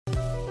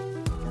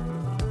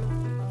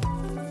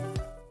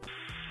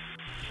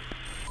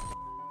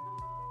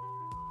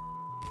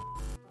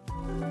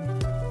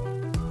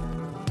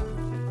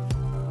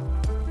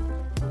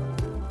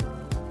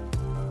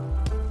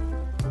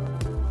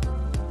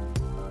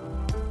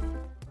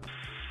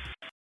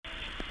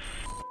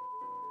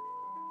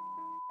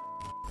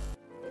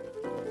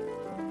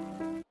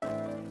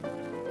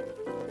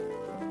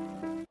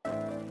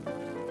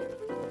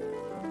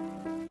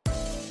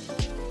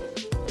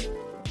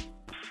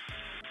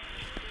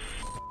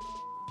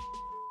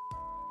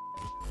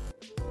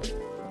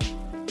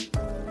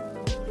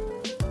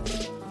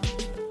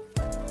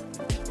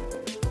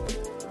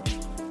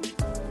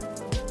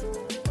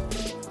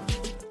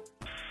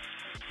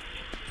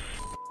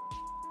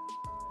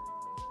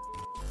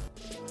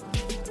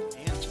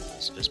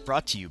Tutorials is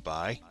brought to you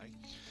by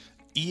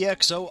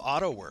EXO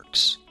Auto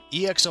Works.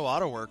 EXO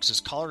Auto Works is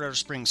Colorado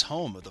Springs'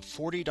 home of the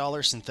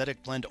 $40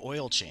 synthetic blend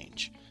oil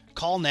change.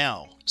 Call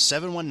now,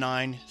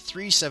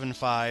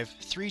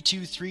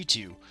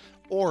 719-375-3232,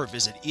 or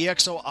visit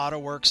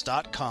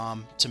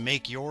exoautoworks.com to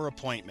make your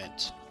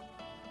appointment.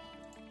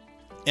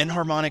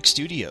 Enharmonic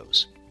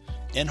Studios.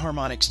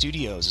 Enharmonic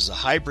Studios is a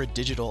hybrid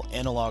digital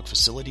analog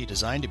facility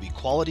designed to be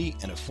quality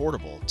and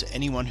affordable to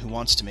anyone who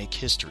wants to make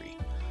history.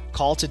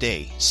 Call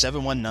today,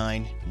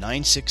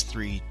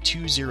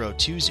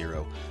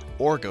 719-963-2020,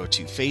 or go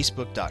to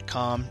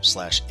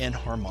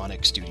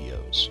facebook.com/Enharmonic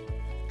Studios.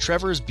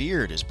 Trevor's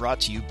Beard is brought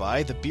to you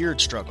by The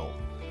Beard Struggle.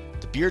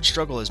 The Beard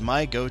Struggle is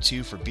my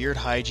go-to for beard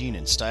hygiene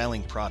and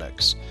styling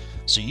products,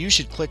 so you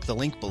should click the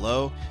link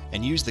below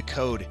and use the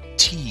code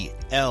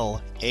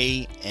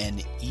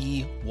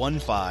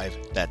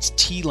TLANE15, that's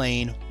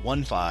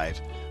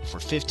TLANE15, for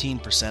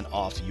 15%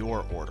 off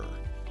your order.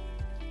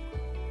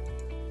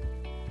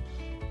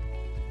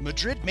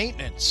 Madrid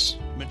Maintenance.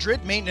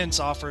 Madrid Maintenance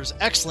offers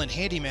excellent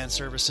handyman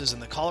services in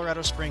the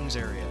Colorado Springs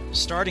area,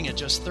 starting at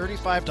just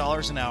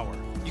 $35 an hour.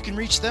 You can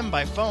reach them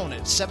by phone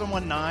at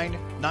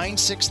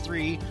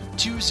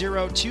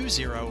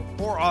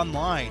 719-963-2020 or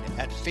online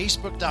at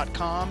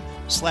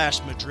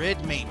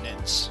facebook.com/Madrid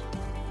Maintenance.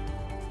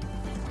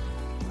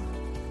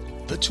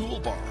 The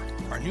Toolbar,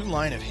 our new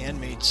line of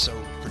handmade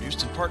soap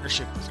produced in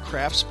partnership with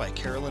Crafts by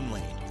Carolyn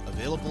Lane,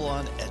 available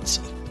on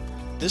Etsy.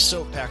 This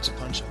soap packs a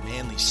punch of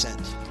manly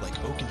scent like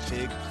oak and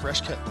fig,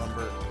 fresh cut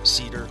lumber,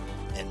 cedar,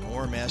 and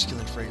more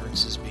masculine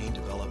fragrances being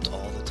developed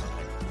all the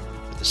time.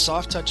 With a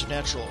soft touch of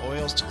natural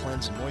oils to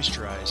cleanse and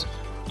moisturize,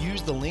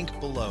 use the link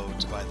below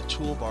to buy the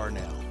Toolbar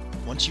now.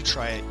 Once you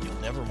try it, you'll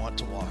never want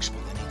to wash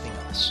with anything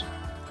else.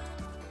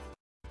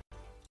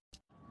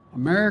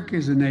 America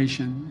is a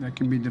nation that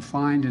can be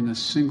defined in a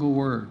single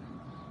word.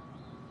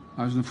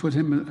 I was going to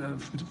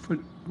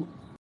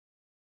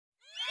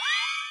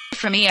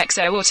From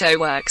EXO Auto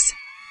Works.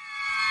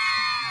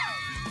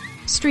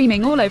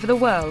 Streaming all over the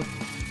world.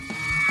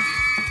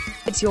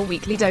 It's your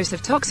weekly dose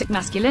of toxic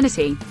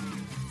masculinity.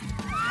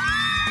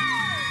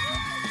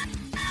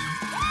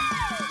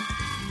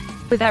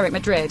 With Eric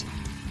Madrid.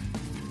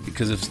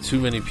 Because if too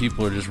many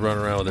people are just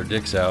running around with their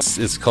dicks out,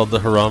 it's called the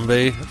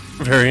Harambe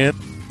variant.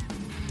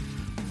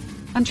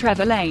 And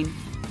Trevor Lane.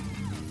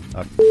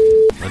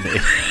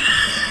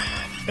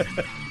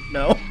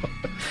 No.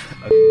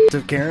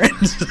 Of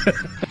Karen's.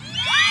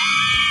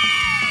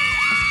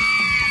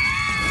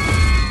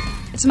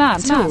 It's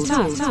Man Tools.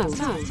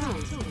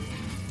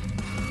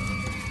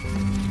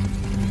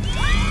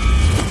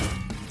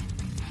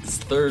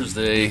 It's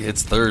Thursday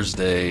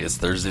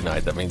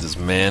night. That means it's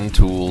Man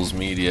Tools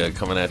Media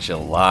coming at you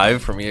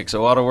live from EXO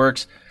Auto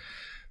Works.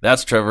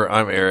 That's Trevor.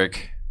 I'm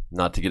Eric.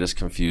 Not to get us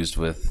confused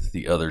with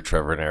the other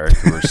Trevor and Eric,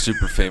 who are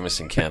super famous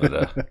in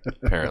Canada,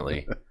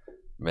 apparently.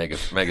 Mega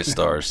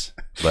stars.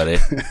 Buddy.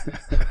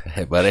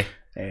 Hey, buddy.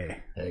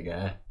 Hey. Hey,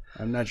 guy.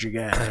 I'm not your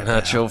guy. I'm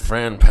not your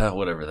friend, pal.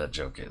 Whatever that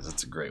joke is.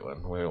 It's a great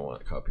one. We don't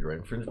want copyright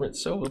infringement,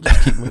 so we'll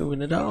just keep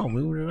moving it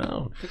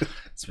on.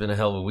 It's been a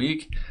hell of a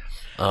week.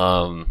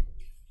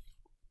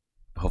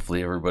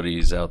 Hopefully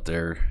everybody's out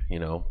there,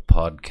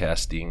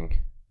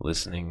 podcasting,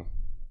 listening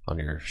on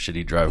your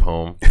shitty drive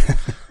home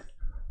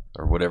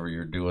or whatever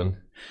you're doing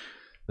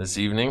this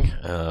evening.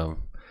 There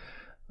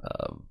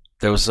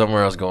was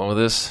somewhere I was going with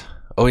this.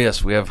 Oh,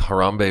 yes, we have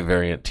Harambe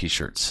variant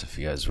t-shirts, if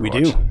you guys are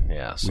watching. We do.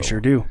 Yeah, so, we sure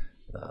do.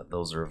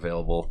 Those are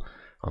available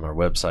on our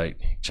website.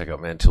 Check out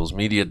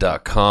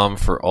mantoolsmedia.com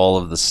for all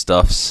of the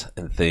stuffs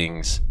and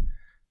things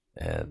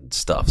and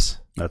stuffs.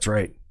 That's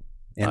right.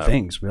 And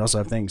things. We also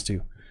have things,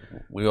 too.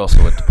 We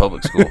also went to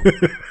public school.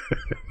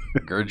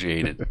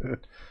 Graduated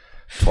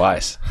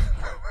twice.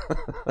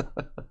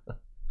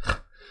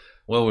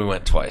 Well, we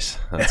went twice.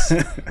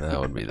 That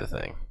would be the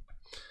thing.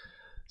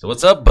 So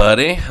what's up,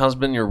 buddy? How's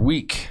been your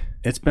week?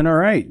 It's been all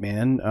right,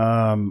 man.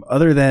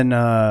 Other than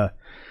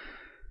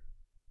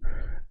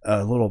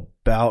a little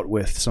bout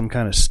with some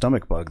kind of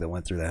stomach bug that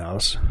went through the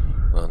house.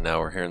 Well, now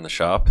we're here in the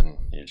shop, and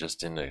you're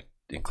just in an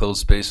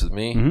enclosed space with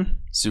me. Mm-hmm.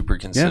 Super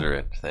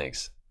considerate. Yeah.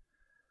 Thanks.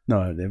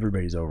 No,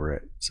 everybody's over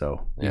it,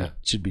 so yeah, it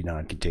should be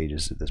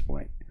non-contagious at this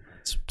point.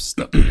 It's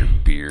stuck in your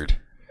beard.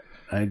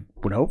 I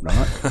would hope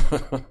not.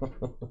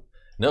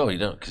 No, you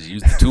don't, because you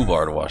use the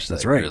toolbar to wash that.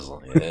 That's right.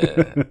 Grizzle.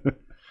 Yeah,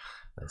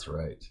 that's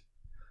right.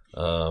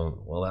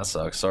 Well, that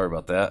sucks. Sorry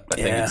about that. I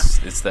think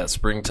it's that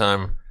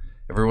springtime.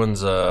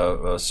 Everyone's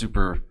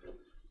super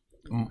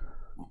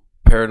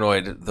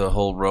paranoid. The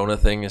whole Rona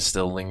thing is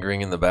still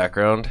lingering in the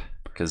background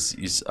because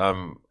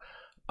I'm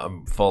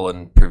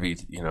fallen privy,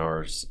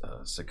 or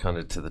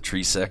seconded to the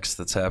tree sex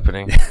that's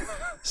happening.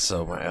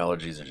 So my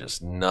allergies are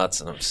just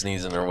nuts, and I'm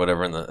sneezing or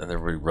whatever, and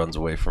everybody runs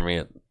away from me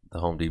at the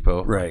Home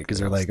Depot. Right, because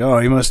they're like, "Oh,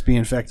 you must be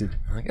infected."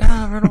 I'm like,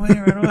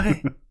 run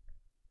away.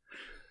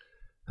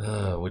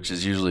 Which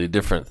is usually a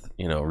different,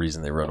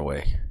 reason they run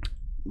away.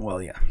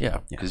 Well, yeah. Yeah,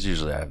 because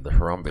usually I have the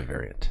Harambe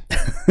variant.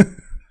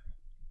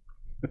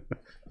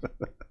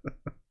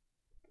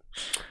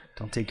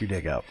 Don't take your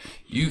dick out.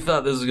 You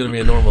thought this was going to be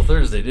a normal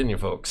Thursday, didn't you,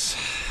 folks?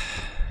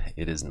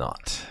 It is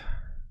not.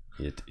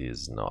 It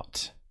is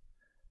not.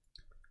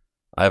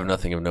 I have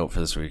nothing of note for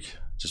this week.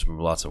 Just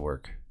lots of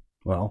work.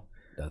 Well,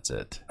 that's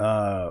it.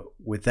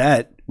 With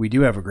that, we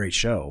do have a great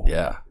show.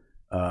 Yeah.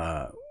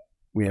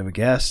 We have a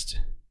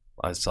guest.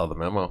 I saw the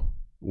memo.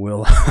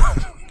 We'll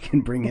can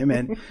bring him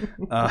in.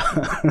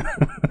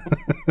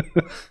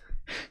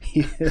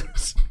 He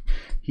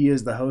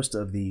is the host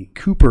of the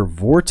Cooper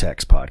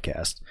Vortex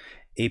podcast,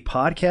 a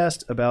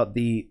podcast about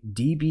the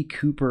D.B.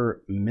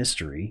 Cooper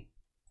mystery.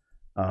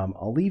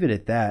 I'll leave it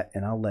at that,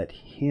 and I'll let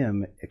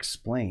him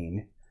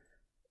explain,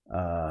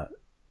 for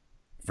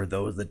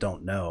those that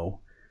don't know,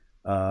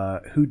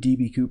 who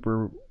D.B.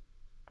 Cooper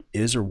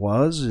is or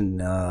was, and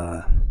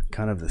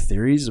kind of the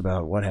theories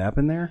about what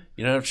happened there.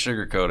 You don't have to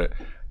sugarcoat it.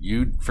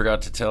 You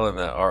forgot to tell him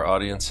that our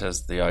audience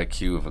has the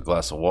IQ of a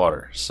glass of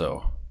water,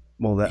 so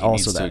that he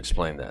also needs to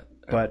explain that.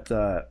 But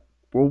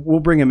we'll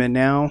bring him in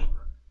now.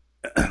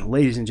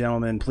 Ladies and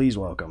gentlemen, please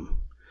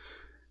welcome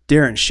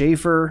Darren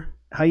Schaefer.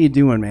 How you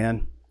doing,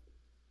 man?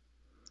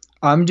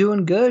 I'm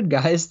doing good,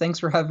 guys. Thanks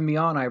for having me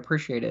on. I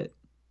appreciate it.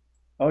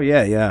 Oh,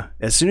 yeah.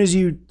 As soon as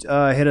you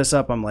hit us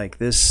up, I'm like,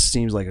 this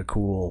seems like a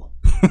cool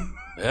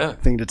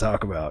thing to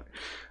talk about.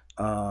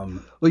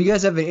 Well, you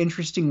guys have an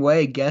interesting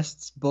way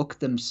guests book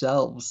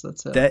themselves.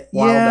 That's a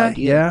wild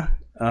idea.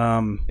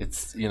 Yeah.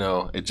 It's,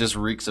 it just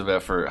reeks of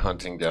effort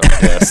hunting down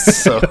guests.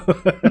 So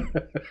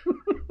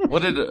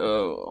what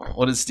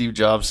did Steve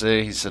Jobs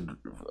say? He said,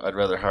 I'd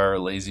rather hire a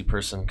lazy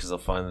person because they'll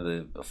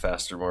find a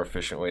faster, more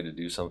efficient way to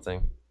do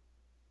something.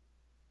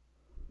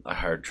 I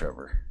hired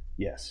Trevor.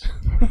 Yes.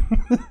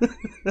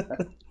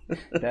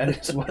 That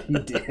is what he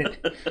did.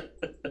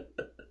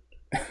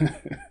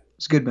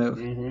 It's a good move.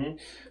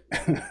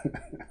 Mm-hmm.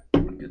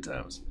 Good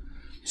times.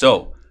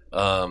 So,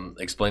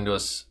 explain to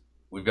us.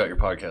 We've got your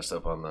podcast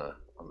up on the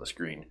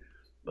screen,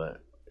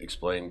 but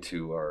explain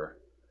to our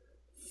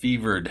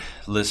fevered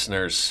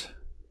listeners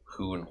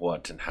who and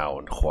what and how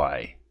and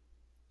why.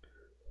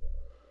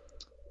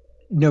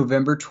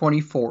 November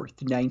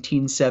 24th,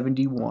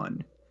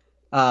 1971.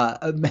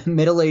 A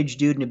middle-aged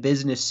dude in a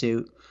business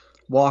suit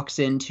walks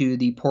into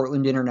the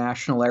Portland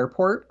International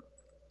Airport.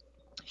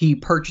 He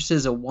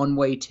purchases a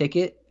one-way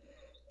ticket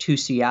to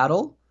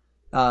Seattle.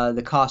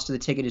 The cost of the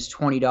ticket is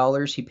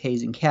 $20. He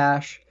pays in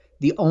cash.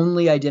 The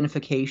only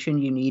identification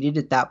you needed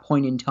at that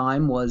point in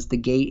time was the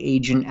gate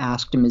agent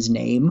asked him his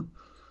name,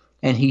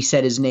 and he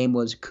said his name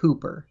was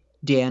Cooper,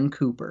 Dan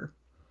Cooper.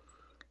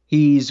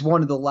 He's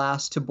one of the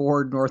last to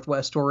board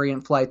Northwest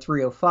Orient Flight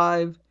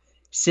 305,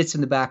 sits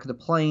in the back of the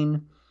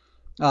plane,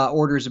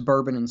 orders a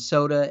bourbon and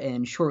soda,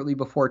 and shortly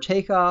before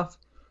takeoff,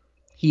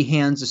 he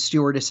hands a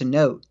stewardess a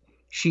note.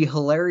 She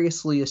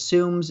hilariously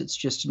assumes it's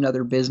just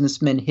another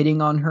businessman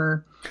hitting on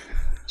her,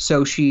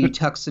 so she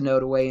tucks the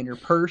note away in her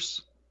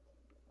purse.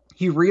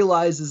 He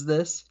realizes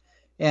this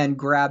and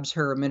grabs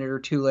her a minute or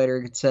two later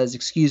and says,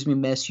 "Excuse me,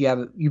 miss,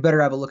 you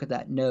better have a look at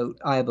that note.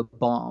 I have a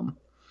bomb."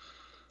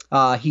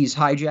 He's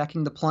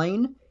hijacking the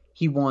plane.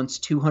 He wants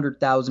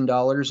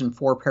 $200,000 and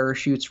 4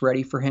 parachutes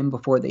ready for him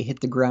before they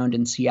hit the ground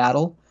in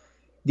Seattle.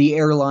 The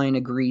airline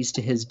agrees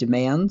to his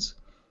demands.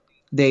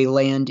 They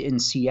land in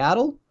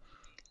Seattle,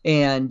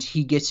 and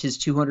he gets his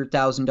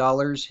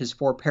 $200,000, his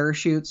 4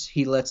 parachutes.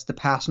 He lets the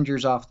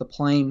passengers off the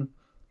plane.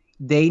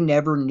 They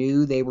never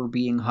knew they were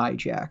being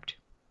hijacked.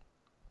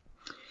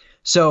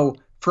 So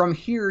from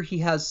here, he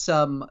has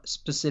some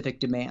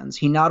specific demands.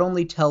 He not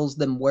only tells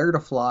them where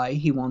to fly,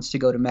 he wants to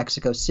go to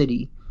Mexico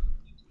City.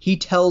 He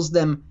tells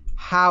them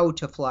how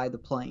to fly the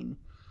plane.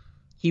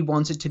 He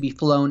wants it to be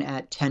flown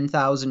at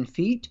 10,000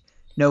 feet,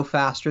 no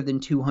faster than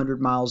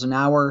 200 miles an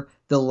hour.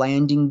 The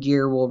landing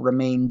gear will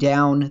remain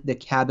down. The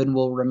cabin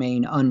will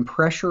remain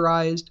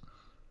unpressurized.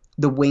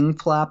 The wing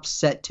flaps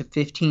set to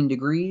 15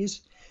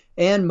 degrees.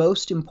 And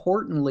most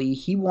importantly,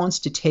 he wants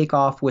to take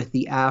off with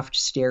the aft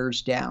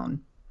stairs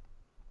down.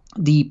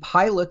 The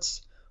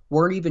pilots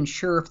weren't even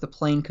sure if the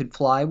plane could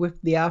fly with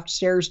the aft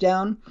stairs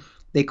down.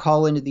 They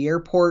call into the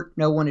airport.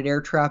 No one at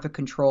air traffic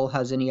control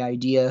has any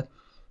idea.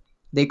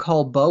 They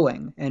call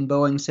Boeing, and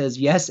Boeing says,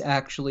 yes,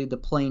 actually, the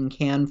plane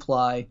can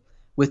fly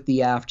with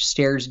the aft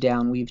stairs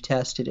down. We've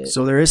tested it.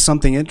 So there is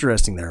something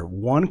interesting there.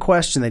 One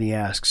question that he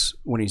asks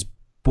when he's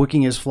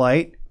booking his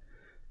flight,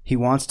 he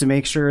wants to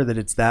make sure that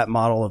it's that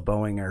model of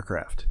Boeing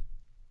aircraft.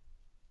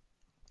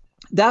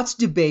 That's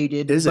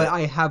debated, but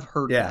I have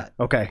heard that.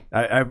 Okay.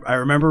 I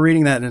remember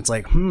reading that, and it's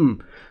like,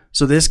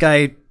 So this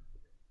guy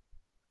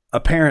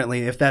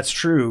apparently, if that's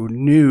true,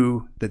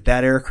 knew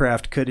that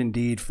aircraft could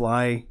indeed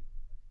fly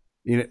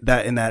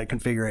that in that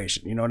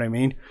configuration. You know what I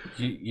mean?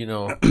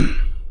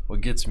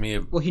 What gets me...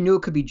 Well, he knew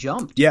it could be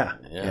jumped.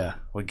 Yeah.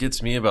 What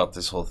gets me about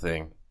this whole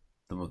thing,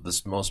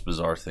 this most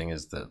bizarre thing,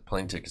 is that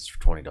plane tickets for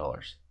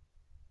 $20.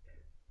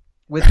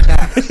 With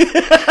tax.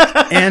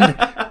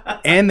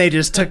 and they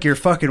just took your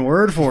fucking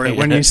word for it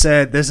when you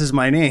said, this is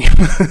my name.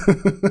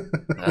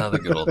 The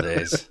good old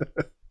days.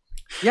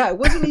 Yeah, it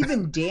wasn't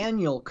even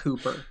Daniel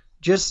Cooper.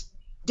 Just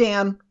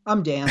Dan.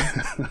 I'm Dan.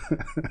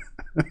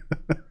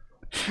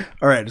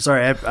 All right.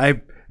 Sorry.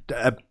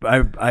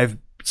 I've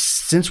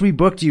since we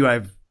booked you,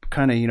 I've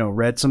kind of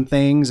read some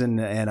things,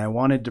 and I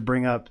wanted to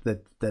bring up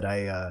that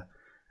I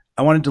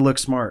wanted to look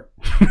smart.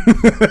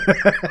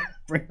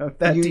 Bring up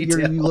that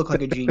detail. You look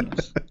like a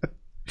genius.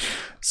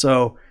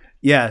 So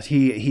yeah,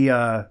 he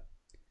asked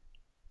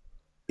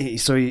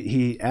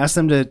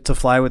them to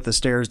fly with the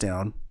stairs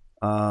down.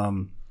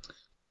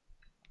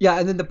 Yeah,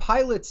 and then the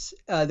pilots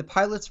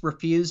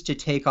refused to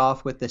take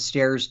off with the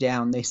stairs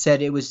down. They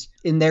said it was,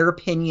 in their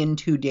opinion,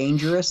 too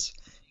dangerous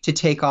to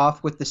take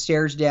off with the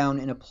stairs down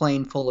in a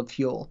plane full of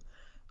fuel.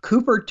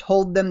 Cooper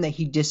told them that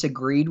he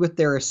disagreed with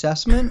their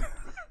assessment,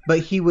 but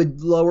he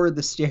would lower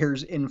the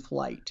stairs in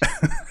flight.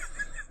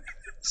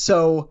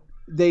 So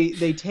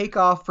they take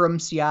off from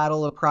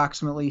Seattle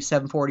approximately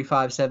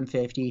 7:45,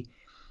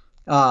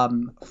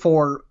 7:50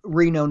 for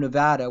Reno,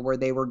 Nevada, where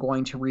they were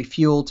going to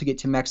refuel to get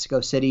to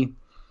Mexico City.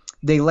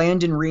 They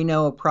land in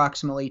Reno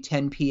approximately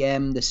 10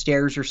 p.m. The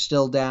stairs are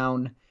still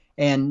down,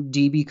 and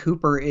D.B.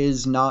 Cooper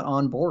is not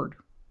on board.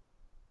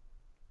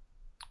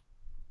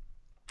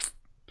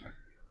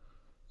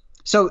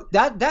 So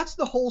that's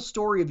the whole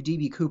story of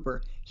D.B.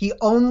 Cooper. He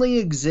only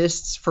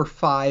exists for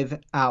 5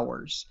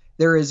 hours.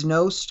 There is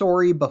no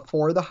story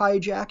before the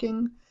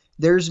hijacking.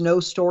 There's no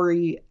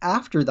story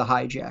after the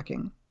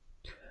hijacking.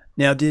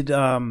 Now,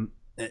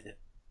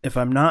 if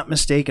I'm not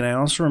mistaken, I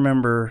also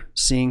remember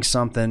seeing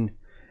something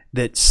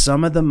that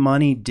some of the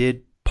money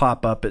did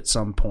pop up at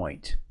some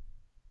point.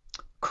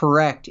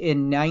 Correct.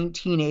 In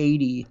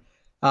 1980,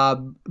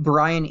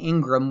 Brian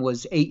Ingram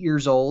was 8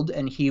 years old,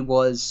 and he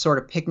was sort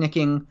of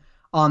picnicking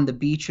on the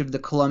beach of the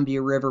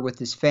Columbia River with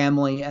his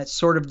family at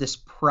sort of this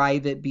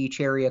private beach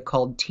area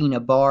called Tina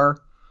Bar.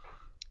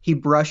 He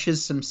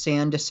brushes some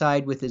sand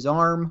aside with his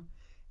arm,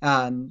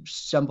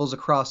 stumbles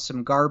across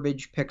some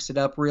garbage, picks it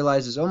up,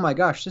 realizes, oh my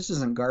gosh, this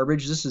isn't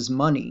garbage, this is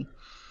money.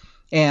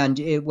 And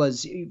it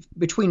was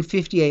between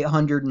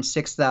 $5,800 and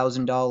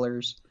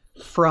 $6,000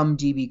 from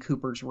D.B.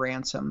 Cooper's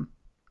ransom.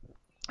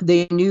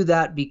 They knew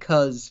that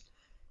because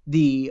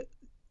the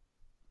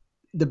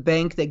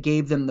bank that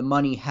gave them the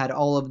money had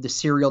all of the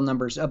serial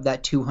numbers of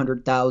that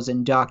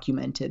 $200,000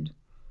 documented.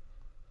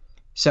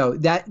 So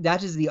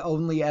that is the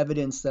only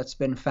evidence that's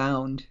been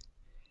found.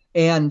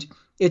 And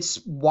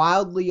it's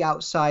wildly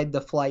outside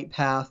the flight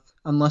path,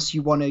 unless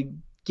you want to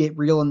get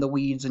real in the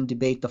weeds and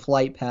debate the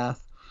flight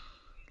path.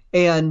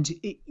 And,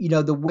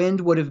 the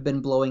wind would have been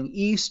blowing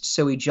east,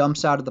 so he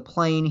jumps out of the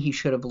plane. He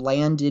should have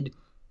landed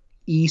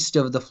east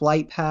of the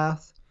flight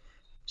path.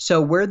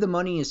 So where the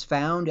money is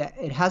found,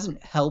 it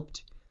hasn't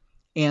helped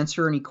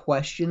answer any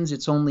questions.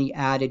 It's only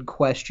added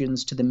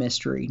questions to the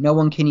mystery. No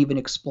one can even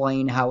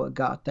explain how it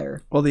got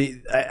there. Well,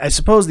 I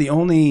suppose the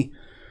only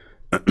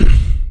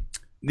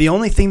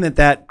thing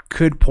that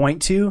could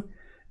point to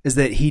is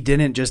that he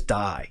didn't just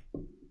die.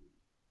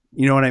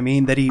 You know what I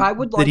mean? That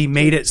he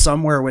made it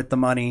somewhere with the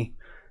money.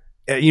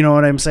 You know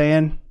what I'm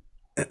saying?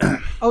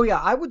 Oh, yeah.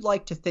 I would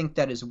like to think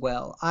that as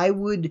well. I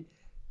would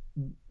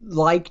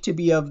like to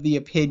be of the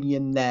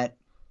opinion that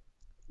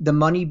the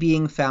money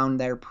being found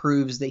there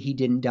proves that he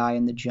didn't die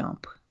in the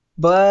jump.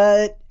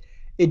 But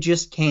it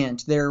just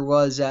can't. There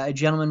was a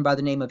gentleman by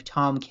the name of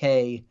Tom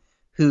Kay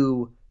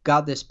who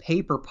got this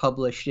paper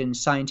published in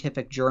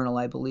Scientific Journal,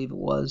 I believe it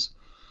was,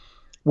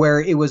 where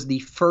it was the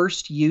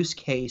first use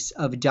case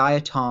of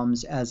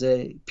diatoms as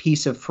a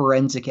piece of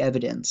forensic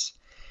evidence.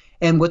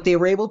 And what they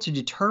were able to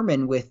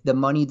determine with the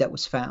money that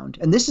was found,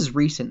 and this is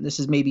recent, this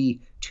is maybe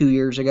 2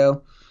 years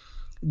ago,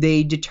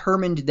 they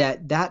determined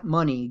that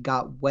money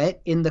got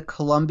wet in the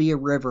Columbia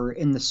River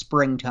in the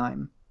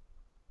springtime,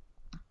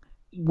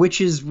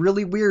 which is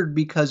really weird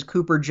because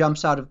Cooper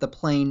jumps out of the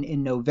plane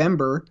in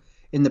November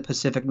in the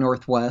Pacific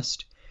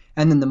Northwest,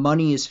 and then the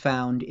money is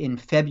found in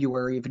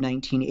February of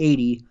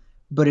 1980,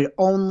 but it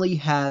only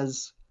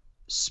has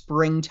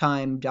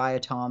springtime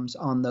diatoms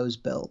on those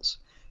bills.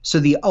 So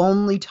the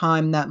only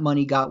time that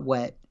money got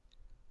wet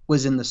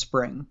was in the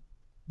spring.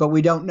 But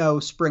we don't know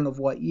spring of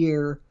what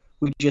year.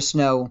 We just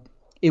know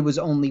it was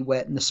only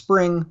wet in the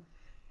spring.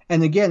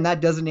 And again,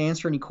 that doesn't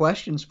answer any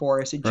questions for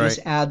us. It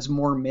just adds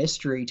more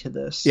mystery to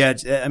this. Yeah,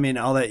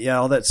 all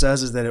that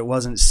says is that it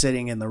wasn't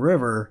sitting in the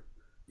river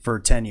for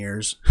 10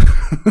 years.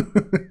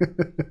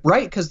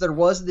 Right, because there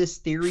was this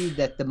theory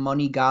that the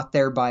money got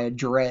there by a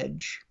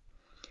dredge,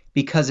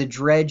 because a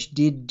dredge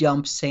did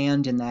dump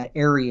sand in that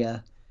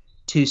area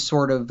to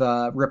sort of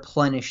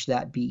replenish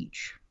that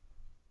beach.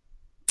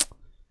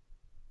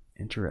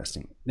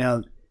 Interesting.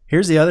 Now,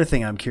 here's the other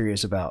thing I'm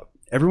curious about.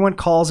 Everyone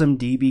calls him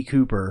D.B.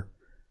 Cooper,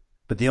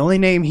 but the only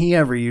name he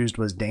ever used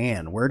was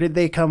Dan. Where did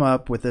they come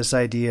up with this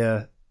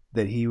idea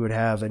that he would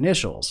have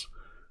initials?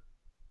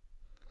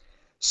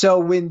 So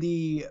when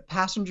the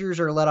passengers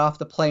are let off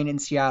the plane in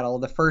Seattle,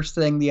 the first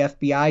thing the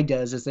FBI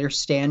does is they're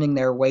standing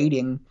there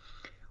waiting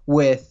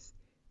with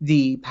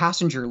the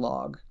passenger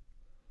log.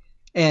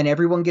 And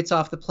everyone gets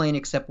off the plane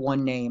except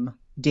one name,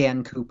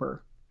 Dan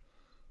Cooper.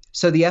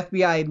 So the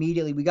FBI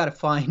immediately, we got to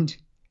find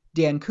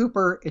Dan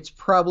Cooper. It's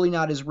probably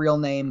not his real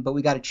name, but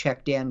we got to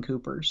check Dan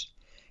Cooper's.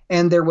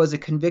 And there was a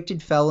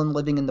convicted felon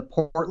living in the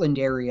Portland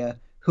area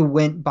who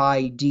went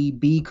by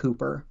D.B.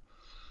 Cooper.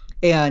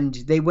 And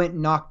they went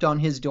and knocked on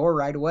his door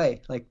right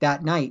away, like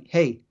that night.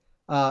 Hey,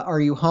 are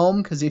you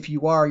home? Because if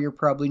you are, you're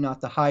probably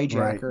not the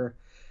hijacker. Right.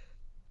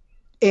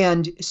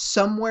 And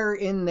somewhere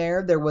in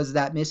there was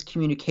that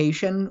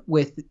miscommunication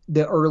with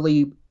the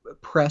early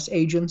press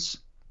agents,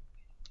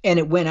 and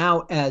it went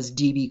out as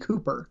D.B.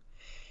 Cooper.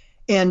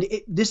 And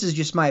this is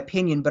just my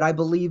opinion, but I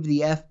believe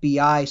the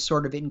FBI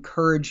sort of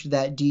encouraged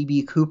that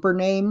D.B. Cooper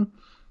name,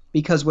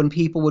 because when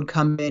people would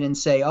come in and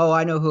say, oh,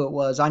 I know who it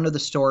was, I know the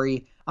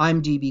story,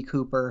 I'm D.B.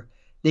 Cooper,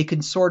 they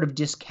could sort of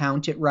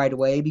discount it right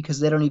away because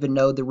they don't even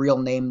know the real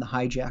name the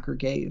hijacker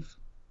gave.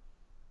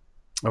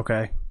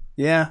 Okay.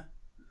 Yeah.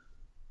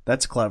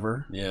 That's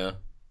clever. Yeah.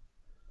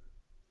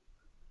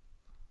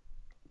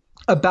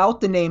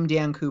 About the name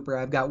Dan Cooper,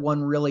 I've got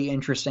one really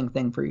interesting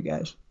thing for you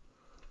guys.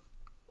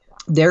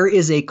 There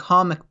is a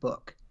comic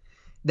book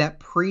that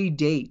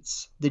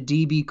predates the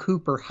D.B.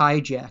 Cooper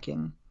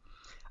hijacking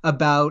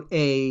about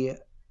a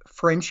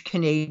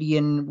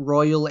French-Canadian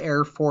Royal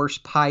Air Force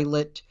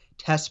pilot,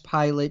 test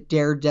pilot,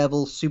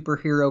 daredevil,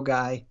 superhero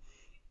guy,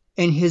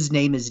 and his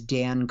name is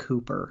Dan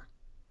Cooper.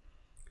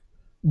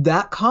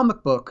 That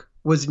comic book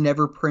was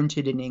never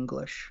printed in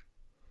English.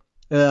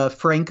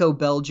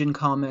 Franco-Belgian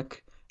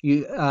comic.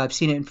 I've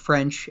seen it in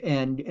French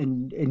and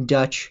in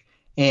Dutch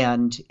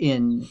and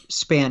in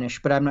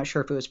Spanish, but I'm not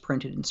sure if it was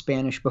printed in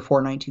Spanish before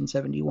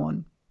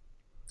 1971.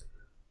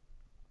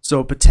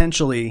 So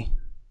potentially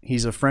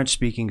he's a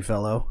French-speaking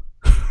fellow.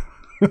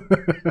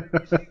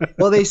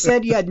 Well, they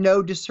said he had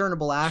no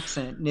discernible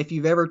accent, and if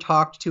you've ever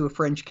talked to a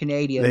French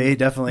Canadian,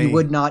 you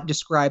would not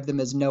describe them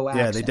as no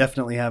accent. Yeah, they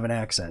definitely have an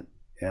accent.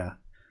 Yeah.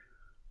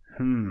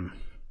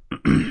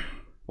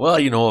 Well,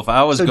 if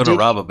I was going to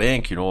rob a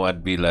bank,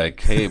 I'd be like,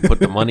 hey, put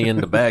the money in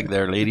the bag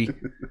there, lady.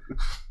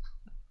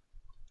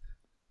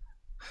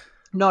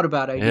 Not a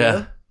bad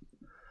idea.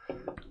 Yeah.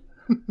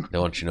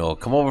 Don't you know?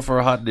 Come over for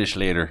a hot dish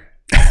later.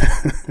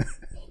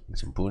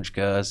 Some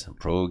punchkas, some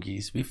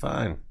pierogies, be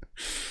fine.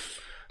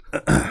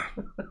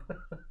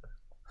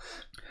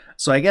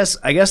 So I guess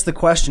the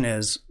question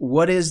is,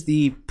 what is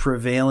the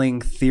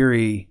prevailing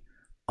theory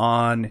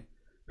on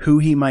who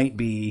he might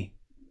be?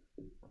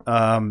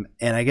 And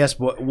I guess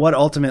what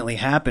ultimately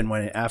happened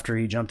after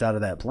he jumped out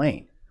of that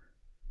plane?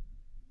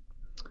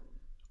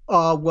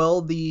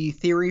 Well, the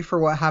theory for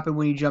what happened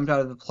when he jumped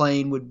out of the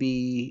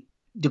plane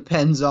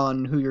depends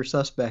on who your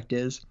suspect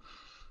is.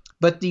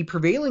 But the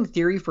prevailing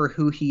theory for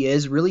who he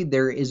is, really,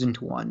 there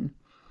isn't one.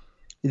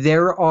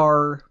 There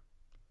are,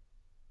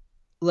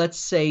 let's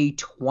say,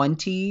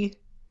 20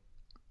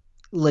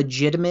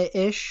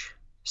 legitimate-ish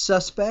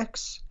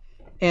suspects.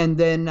 And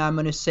then I'm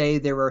going to say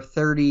there are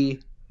 30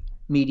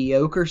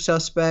 mediocre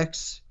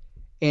suspects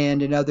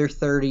and another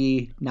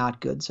 30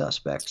 not good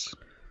suspects.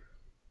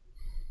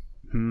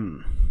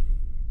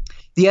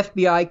 The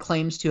FBI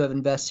claims to have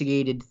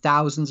investigated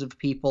thousands of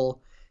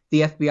people.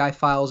 The FBI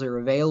files are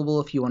available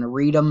if you want to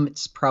read them.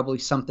 It's probably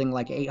something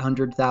like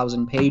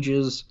 800,000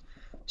 pages,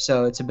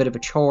 so it's a bit of a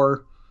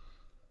chore.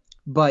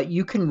 But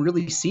you can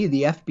really see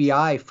the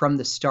FBI from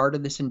the start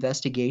of this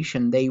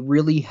investigation, they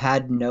really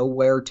had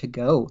nowhere to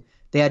go.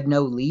 They had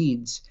no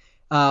leads.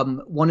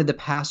 One of the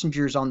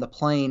passengers on the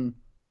plane,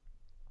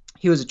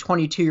 he was a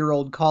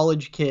 22-year-old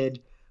college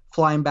kid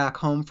flying back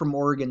home from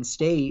Oregon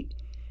State,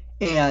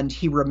 and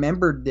he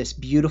remembered this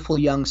beautiful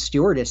young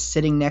stewardess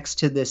sitting next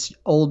to this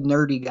old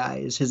nerdy guy,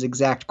 is his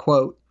exact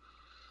quote.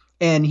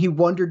 And he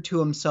wondered to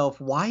himself,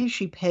 why is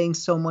she paying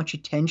so much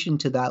attention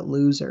to that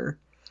loser?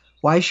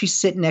 Why is she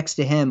sitting next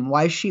to him?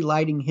 Why is she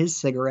lighting his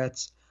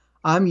cigarettes?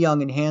 I'm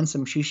young and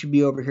handsome. She should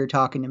be over here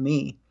talking to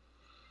me.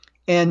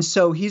 And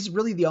so he's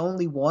really the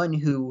only one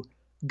who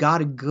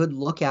got a good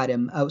look at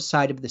him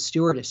outside of the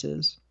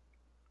stewardesses.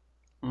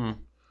 Mm.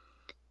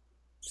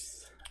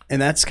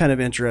 And that's kind of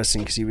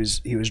interesting because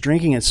he was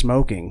drinking and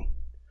smoking.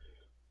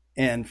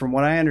 And from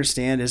what I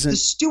understand, the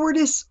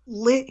stewardess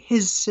lit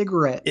his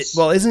cigarettes?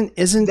 Isn't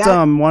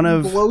that one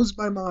of blows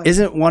my mind.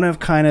 Isn't one of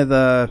kind of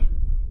the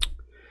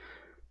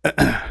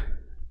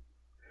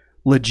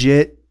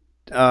legit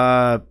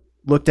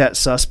looked at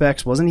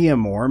suspects? Wasn't he a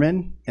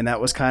Mormon? And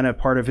that was kind of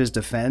part of his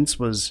defense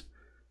was,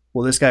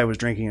 well, this guy was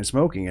drinking and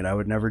smoking, and I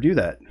would never do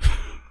that.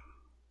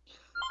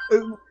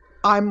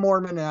 I'm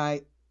Mormon,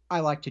 and I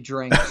like to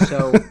drink,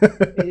 so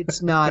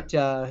it's not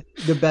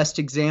the best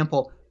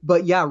example.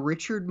 But yeah,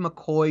 Richard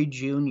McCoy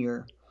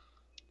Jr.,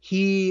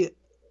 he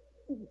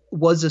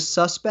was a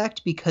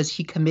suspect because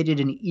he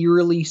committed an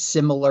eerily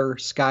similar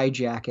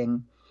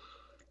skyjacking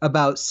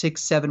about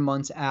 6-7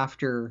 months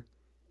after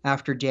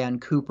Dan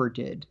Cooper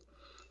did.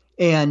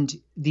 And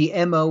the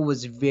MO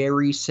was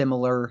very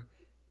similar.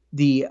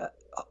 He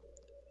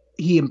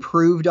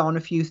improved on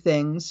a few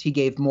things. He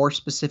gave more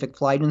specific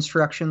flight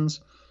instructions.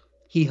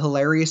 He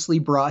hilariously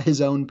brought his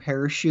own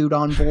parachute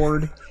on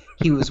board.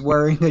 He was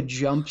wearing a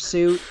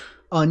jumpsuit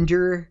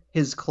under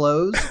his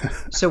clothes.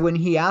 So when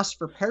he asked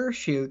for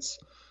parachutes,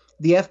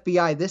 the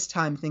FBI, this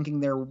time thinking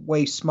they're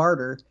way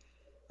smarter,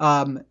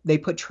 they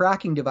put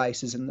tracking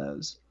devices in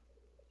those.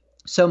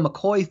 So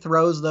McCoy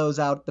throws those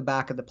out the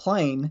back of the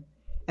plane,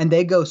 and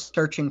they go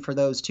searching for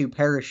those two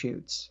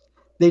parachutes.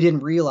 They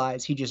didn't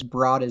realize he just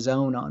brought his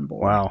own on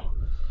board. Wow.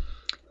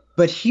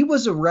 But he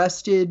was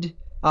arrested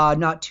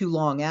not too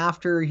long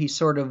after. He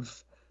sort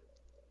of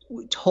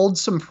told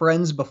some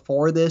friends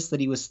before this that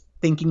he was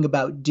thinking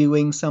about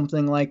doing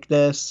something like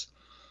this.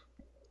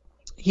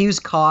 He was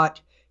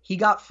caught. He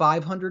got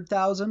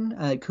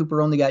 $500,000.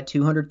 Cooper only got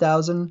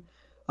 $200,000.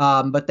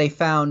 But they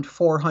found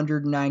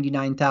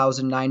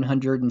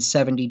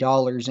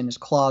 $499,970 in his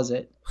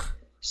closet.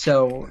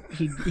 So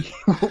he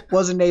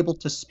wasn't able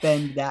to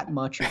spend that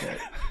much of it.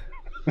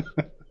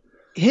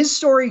 His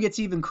story gets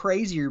even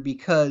crazier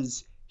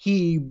because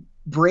he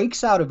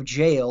breaks out of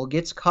jail,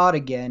 gets caught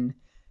again,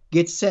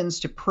 gets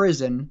sentenced to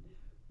prison,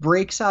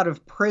 breaks out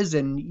of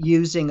prison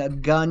using a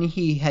gun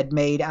he had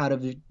made out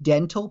of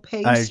dental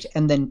paste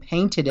and then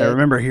painted it. I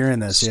remember hearing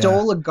this.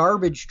 Stole a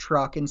garbage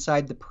truck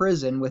inside the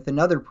prison with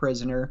another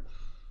prisoner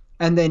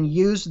and then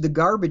used the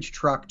garbage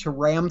truck to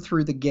ram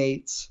through the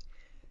gates,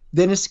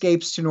 then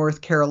escapes to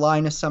North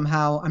Carolina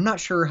somehow. I'm not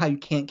sure how you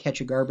can't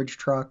catch a garbage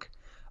truck,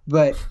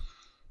 but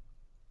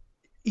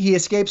he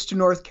escapes to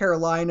North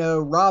Carolina,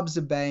 robs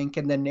a bank,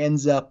 and then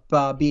ends up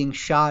being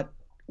shot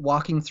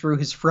walking through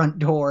his front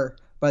door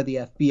by the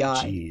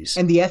FBI. Jeez.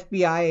 And the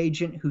FBI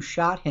agent who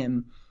shot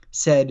him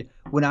said,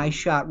 "When I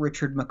shot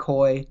Richard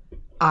McCoy,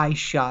 I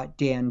shot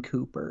Dan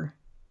Cooper."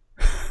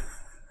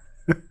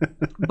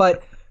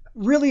 But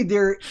really,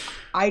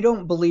 I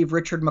don't believe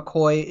Richard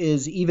McCoy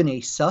is even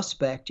a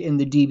suspect in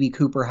the D.B.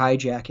 Cooper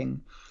hijacking.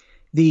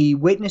 The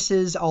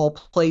witnesses all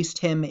placed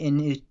him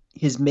in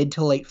his mid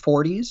to late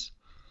 40s.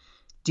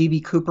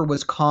 D.B. Cooper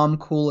was calm,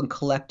 cool, and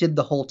collected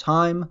the whole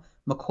time.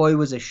 McCoy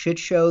was a shit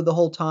show the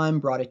whole time,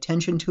 brought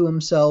attention to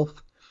himself.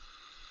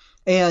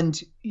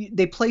 And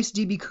they placed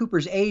D.B.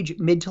 Cooper's age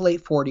mid to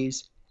late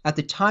 40s. At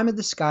the time of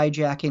the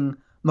skyjacking,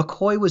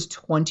 McCoy was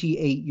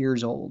 28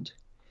 years old.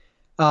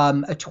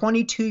 A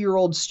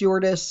 22-year-old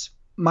stewardess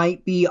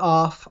might be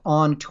off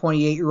on a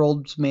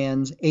 28-year-old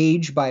man's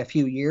age by a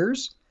few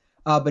years,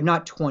 but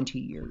not 20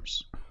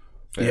 years.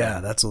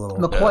 Yeah, that's a little...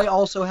 McCoy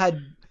also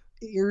had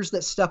ears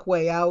that stuck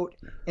way out,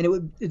 and it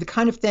would the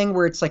kind of thing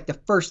where it's like the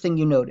first thing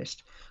you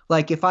noticed.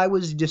 Like if I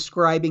was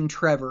describing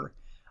Trevor,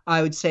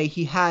 I would say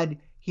he had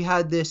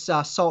this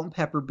salt and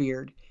pepper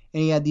beard,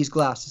 and he had these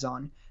glasses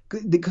on,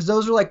 because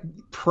those are like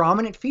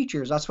prominent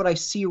features. That's what I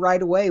see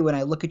right away when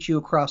I look at you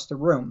across the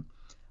room.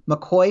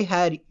 McCoy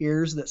had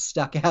ears that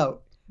stuck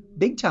out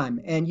big time,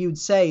 and you'd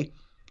say,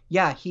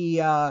 yeah, he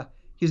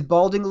was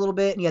balding a little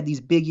bit, and he had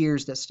these big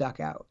ears that stuck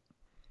out.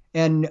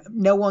 And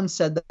no one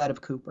said that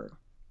of Cooper.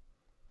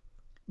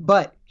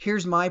 But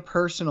here's my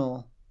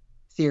personal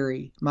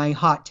theory, my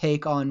hot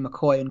take on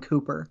McCoy and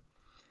Cooper.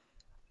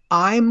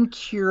 I'm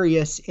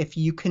curious if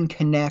you can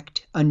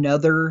connect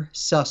another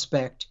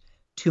suspect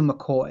to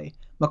McCoy.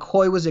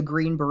 McCoy was a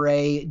Green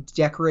Beret,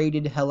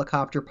 decorated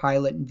helicopter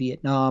pilot in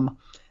Vietnam.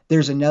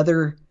 There's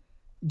another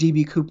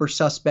D.B. Cooper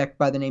suspect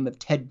by the name of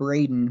Ted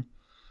Braden,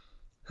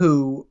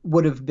 who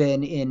would have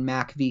been in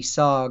Mac v.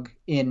 Sog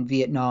in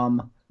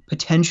Vietnam,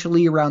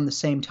 potentially around the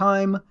same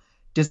time.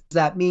 Does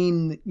that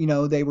mean,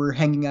 they were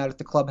hanging out at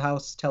the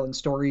clubhouse telling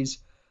stories?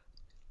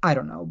 I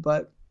don't know,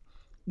 but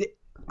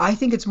I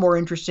think it's more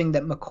interesting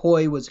that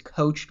McCoy was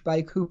coached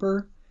by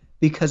Cooper,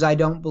 because I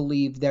don't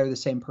believe they're the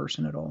same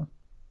person at all.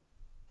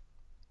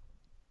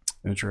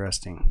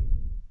 Interesting.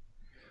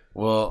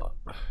 Well,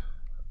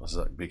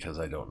 because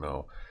I don't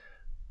know.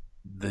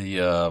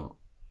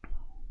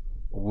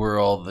 Were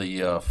all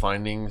the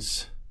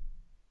findings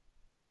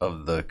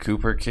of the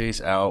Cooper case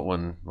out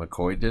when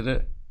McCoy did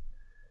it?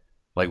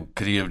 Like,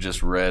 could he have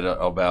just read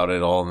about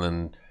it all and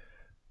then,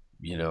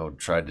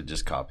 tried to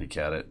just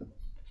copycat it?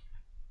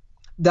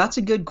 That's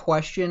a good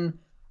question.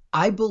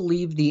 I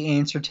believe the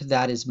answer to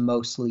that is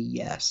mostly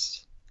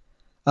yes.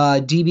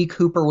 D.B.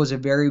 Cooper was a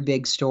very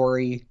big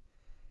story,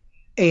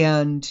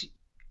 and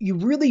you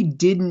really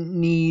didn't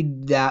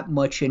need that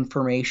much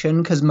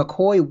information because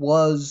McCoy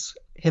was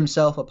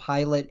himself a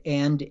pilot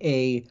and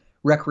a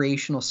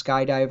recreational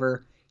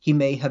skydiver. He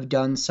may have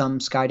done some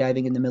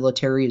skydiving in the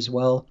military as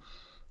well.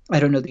 I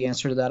don't know the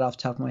answer to that off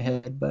the top of my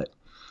head, but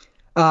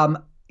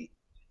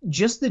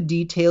just the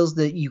details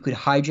that you could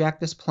hijack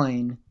this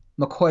plane.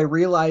 McCoy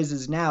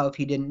realizes now, if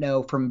he didn't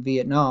know from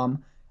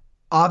Vietnam,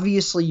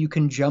 obviously you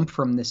can jump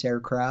from this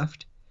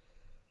aircraft.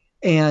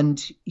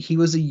 And he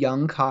was a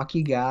young,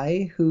 cocky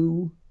guy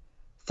who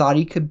thought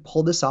he could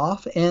pull this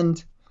off.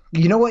 And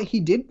you know what?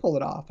 He did pull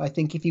it off. I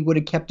think if he would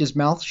have kept his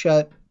mouth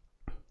shut,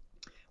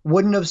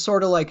 wouldn't have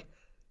sort of like,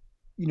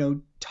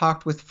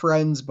 talked with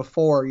friends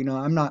before,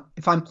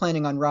 if I'm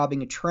planning on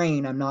robbing a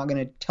train, I'm not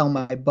going to tell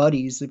my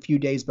buddies a few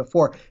days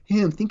before,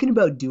 hey, I'm thinking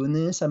about doing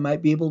this. I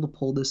might be able to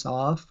pull this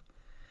off.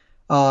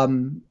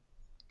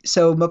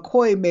 So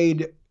McCoy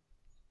made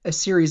a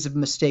series of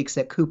mistakes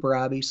that Cooper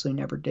obviously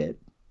never did.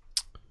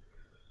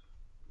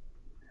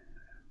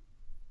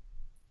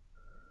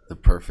 The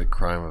perfect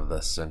crime of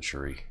the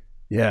century.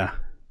 Yeah.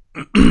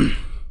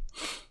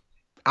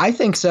 I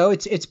think so.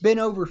 It's been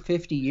over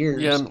 50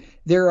 years. Yeah.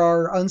 There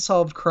are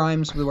unsolved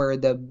crimes where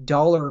the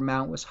dollar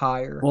amount was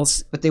higher, Well,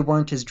 but they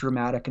weren't as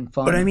dramatic and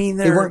fun. But I mean,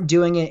 they weren't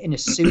doing it in a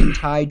suit and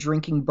tie,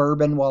 drinking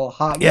bourbon while a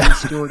hot young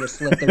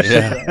stewardess lit their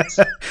cigarettes.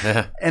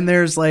 Yeah. And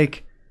there's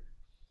like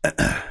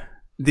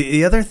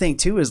the other thing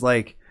too is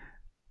like,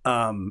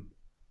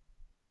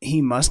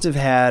 he must have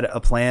had a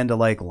plan to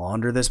like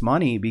launder this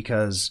money,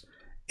 because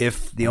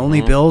if the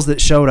only bills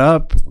that showed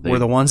up were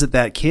the ones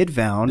that kid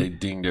found, They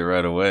dinged it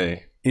right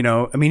away. you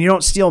know, I mean, you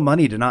don't steal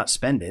money to not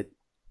spend it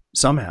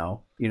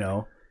somehow, you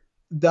know.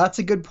 That's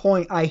a good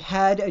point. I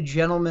had a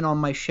gentleman on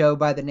my show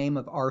by the name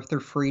of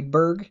Arthur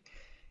Friedberg,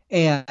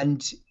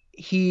 and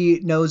he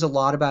knows a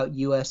lot about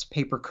U.S.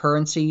 paper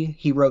currency.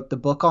 He wrote the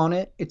book on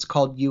it. It's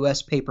called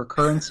U.S. Paper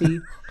Currency.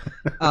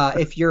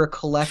 If you're a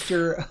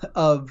collector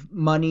of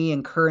money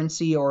and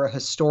currency or a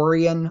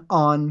historian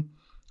on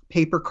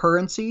paper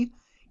currency,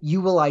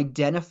 you will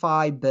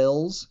identify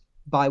bills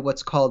by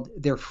what's called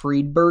their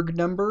Friedberg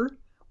number,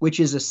 which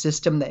is a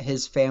system that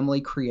his family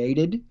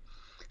created.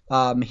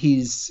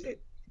 He's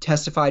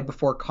testified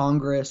before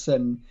Congress,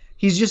 and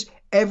he's just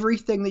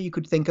everything that you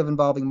could think of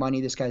involving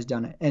money. This guy's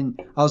done it.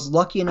 And I was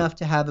lucky enough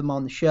to have him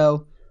on the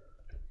show,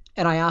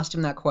 and I asked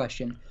him that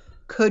question: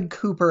 could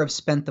Cooper have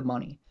spent the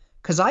money?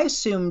 Because I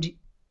assumed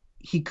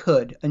he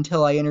could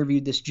until I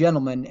interviewed this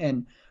gentleman,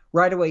 and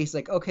right away he's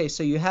like, okay,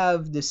 so you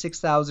have the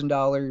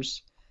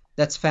 $6,000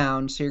 that's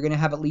found, so you're going to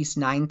have at least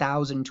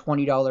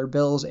 $9,020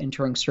 bills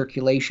entering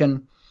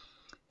circulation,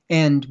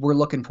 and we're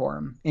looking for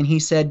him. And he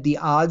said the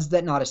odds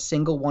that not a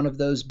single one of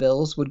those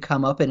bills would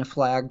come up in a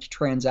flagged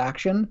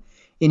transaction,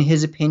 in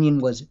his opinion,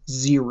 was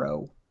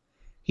 0.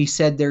 He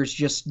said there's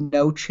just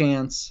no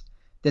chance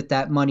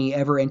that money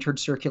ever entered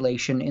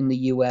circulation in the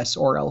U.S.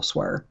 or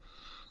elsewhere.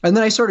 And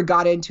then I sort of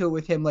got into it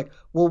with him, like,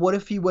 well, what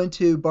if he went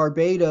to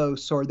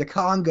Barbados or the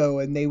Congo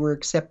and they were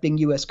accepting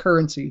U.S.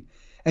 currency?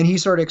 And he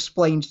sort of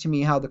explained to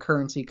me how the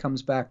currency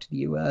comes back to the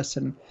U.S.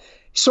 And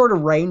he sort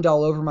of rained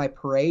all over my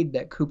parade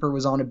that Cooper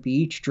was on a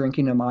beach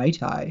drinking a Mai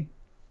Tai.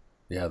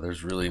 Yeah,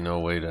 there's really no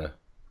way to.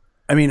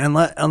 I mean,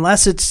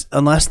 unless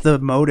the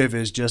motive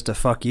is just a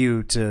fuck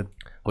you to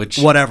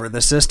whatever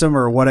the system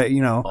or what,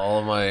 you know. All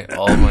of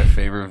my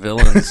favorite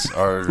villains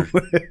are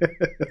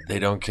they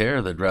don't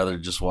care. They'd rather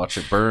just watch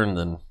it burn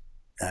than.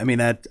 I mean,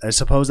 I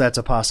suppose that's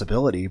a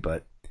possibility,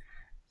 but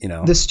you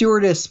know, the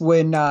stewardess,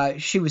 when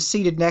she was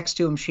seated next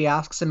to him, she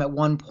asks him at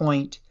one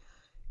point,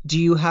 "Do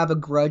you have a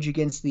grudge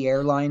against the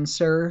airline,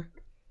 sir?"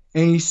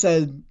 And he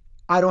said,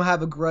 "I don't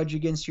have a grudge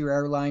against your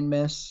airline,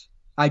 miss.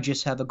 I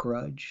just have a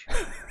grudge."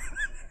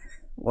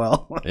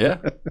 Well, yeah.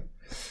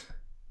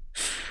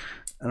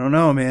 I don't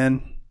know,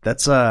 man.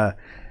 That's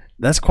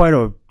quite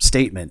a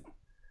statement.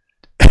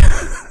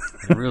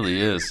 It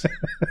really is.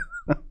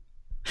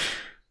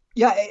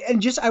 Yeah,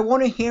 and just I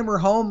want to hammer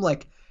home,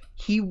 like,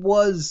 he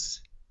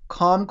was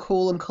calm,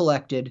 cool, and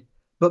collected,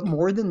 but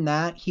more than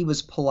that, he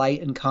was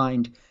polite and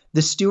kind.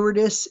 The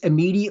stewardess,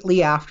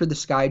 immediately after the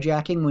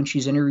skyjacking, when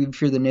she's interviewed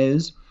for the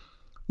news,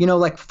 you know,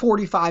 like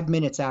 45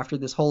 minutes after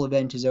this whole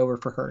event is over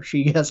for her,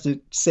 she has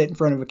to sit in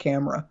front of a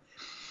camera.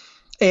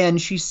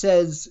 And she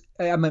says,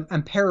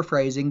 I'm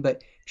paraphrasing,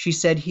 but she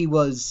said he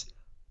was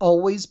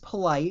always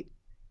polite,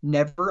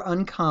 never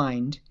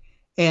unkind,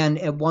 and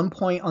at one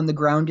point on the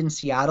ground in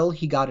Seattle,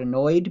 he got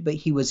annoyed, but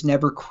he was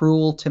never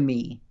cruel to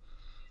me.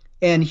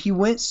 And he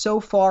went so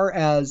far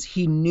as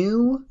he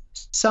knew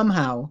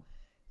somehow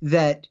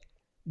that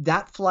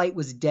flight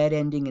was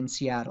dead-ending in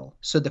Seattle,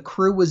 so the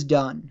crew was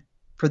done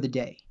for the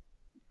day.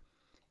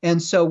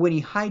 And so when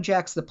he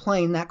hijacks the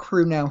plane, that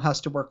crew now has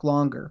to work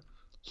longer.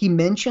 He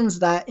mentions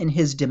that in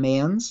his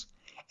demands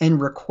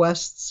and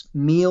requests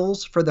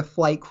meals for the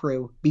flight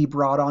crew be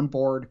brought on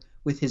board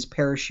with his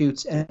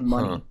parachutes and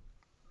money.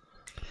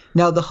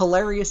 Now, the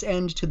hilarious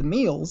end to the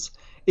meals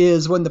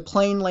is when the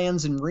plane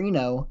lands in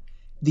Reno,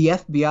 the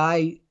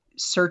FBI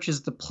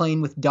searches the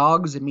plane with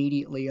dogs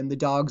immediately, and the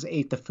dogs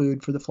ate the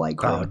food for the flight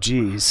crew. Oh,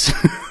 jeez.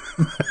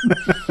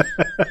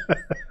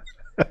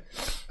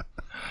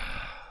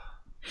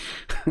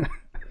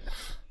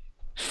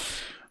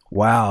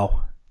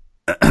 Wow.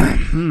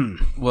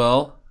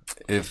 Well,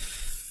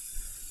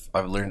 if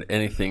I've learned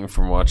anything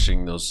from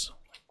watching those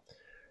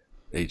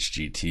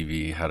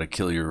HGTV How to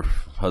Kill Your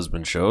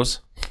Husband shows,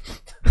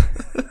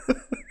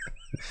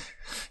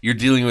 you're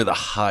dealing with a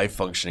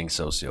high-functioning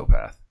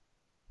sociopath.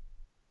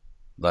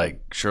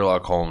 Like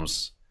Sherlock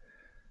Holmes,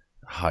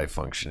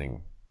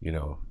 high-functioning, you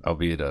know,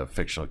 albeit a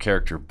fictional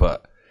character,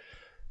 but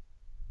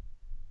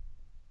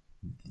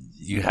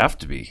you have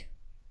to be.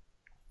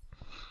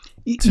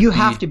 You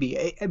have to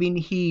be. I mean,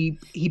 he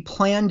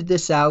planned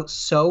this out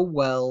so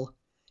well.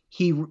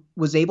 He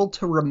was able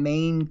to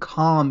remain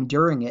calm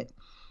during it.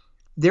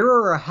 There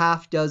are a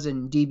half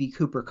dozen D.B.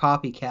 Cooper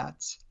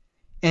copycats,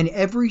 and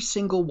every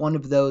single one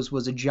of those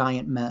was a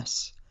giant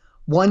mess.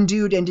 One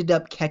dude ended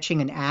up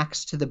catching an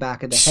axe to the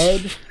back of the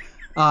head.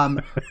 Wow.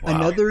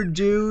 Another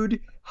dude,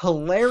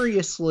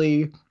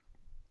 hilariously,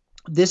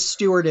 this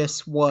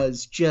stewardess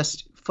was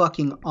just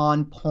fucking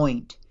on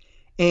point.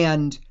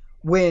 And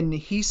when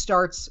he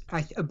starts,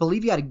 I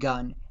believe he had a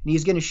gun, and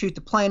he's going to shoot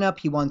the plane up.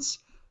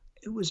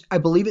 I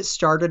believe it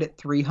started at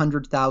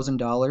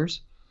 $300,000,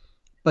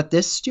 but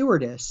this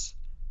stewardess,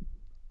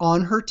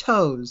 on her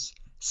toes,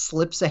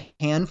 slips a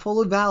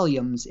handful of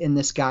Valiums in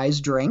this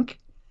guy's drink,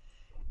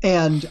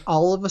 and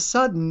all of a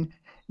sudden,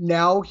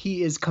 now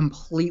he is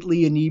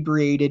completely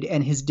inebriated,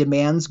 and his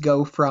demands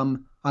go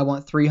from, I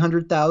want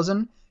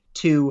 $300,000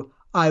 to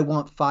I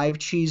want 5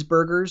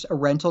 cheeseburgers, a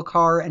rental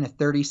car, and a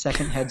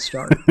 30-second head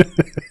start.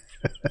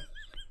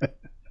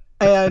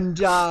 And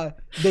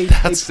they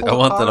pull I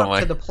want a car that on up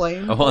to the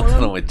plane. I want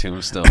that on my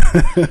tombstone.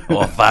 I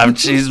want 5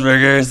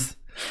 cheeseburgers,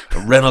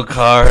 a rental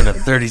car, and a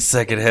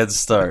 30-second head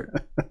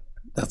start.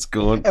 That's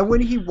going. And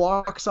when he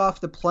walks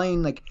off the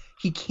plane, like,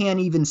 he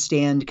can't even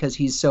stand because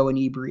he's so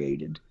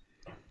inebriated.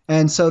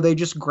 And so they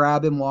just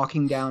grab him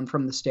walking down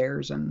from the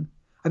stairs. And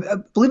I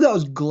believe that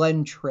was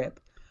Glenn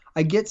Tripp.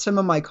 I get some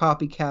of my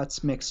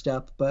copycats mixed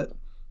up, but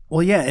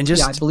well, yeah, and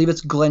just I believe it's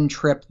Glenn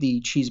Tripp,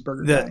 the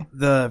cheeseburger guy.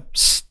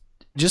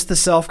 Just the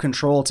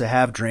self-control to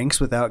have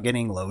drinks without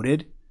getting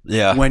loaded.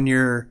 Yeah. When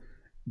you're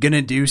going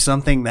to do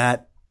something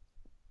that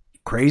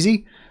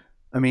crazy.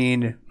 I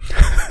mean.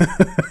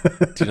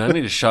 Dude, I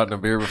need a shot and a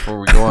beer before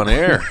we go on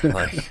air.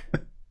 Like.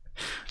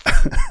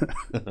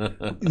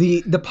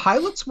 The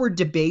pilots were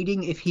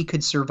debating if he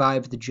could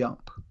survive the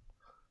jump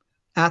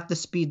at the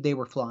speed they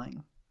were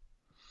flying.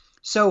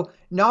 So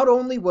not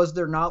only was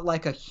there not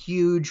like a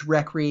huge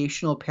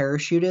recreational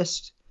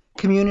parachutist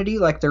community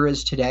like there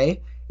is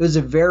today, it was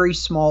a very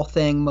small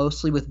thing,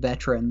 mostly with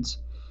veterans.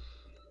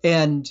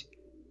 And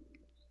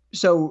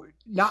so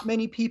not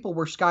many people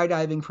were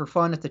skydiving for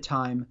fun at the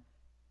time.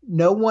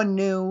 No one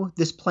knew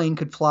this plane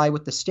could fly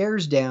with the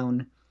stairs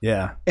down.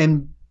 Yeah.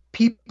 And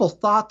people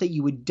thought that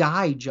you would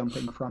die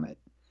jumping from it.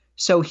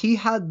 So he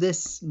had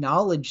this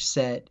knowledge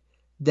set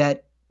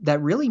that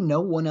really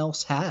no one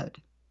else had.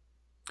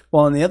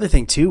 Well, and the other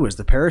thing too was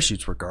the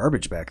parachutes were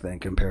garbage back then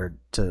compared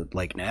to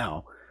like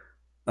now.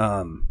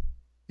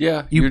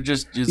 Yeah,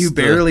 you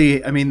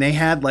barely. I mean, they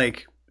had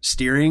like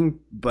steering,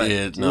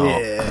 but no.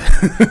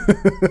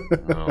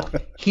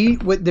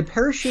 The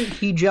parachute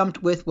he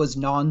jumped with was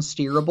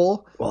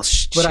non-steerable. Well,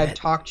 but I've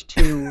talked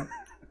to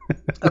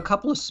a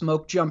couple of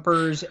smoke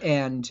jumpers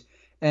and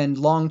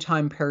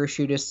longtime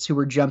parachutists who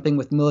were jumping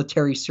with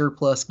military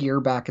surplus gear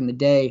back in the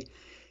day.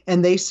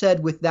 And they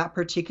said with that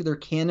particular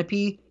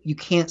canopy, you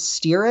can't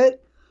steer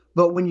it.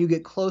 But when you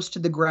get close to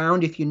the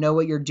ground, if you know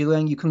what you're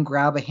doing, you can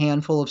grab a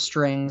handful of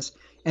strings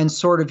and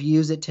sort of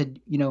use it to,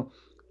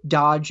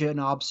 dodge an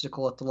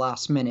obstacle at the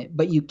last minute.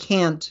 But you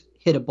can't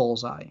hit a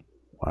bullseye.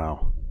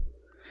 Wow.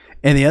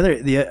 And the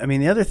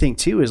other thing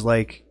too is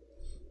like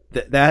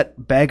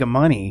that bag of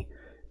money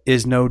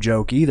is no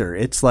joke either.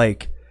 It's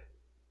like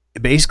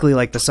basically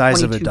like the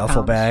size of a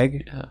duffel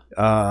bag.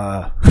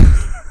 Yeah.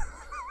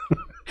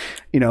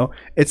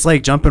 It's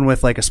like jumping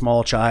with like a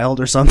small child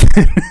or something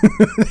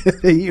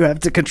that you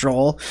have to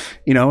control,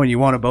 and you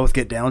want to both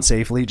get down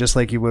safely just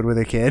like you would with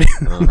a kid.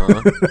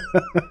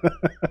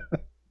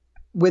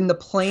 When the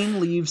plane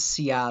leaves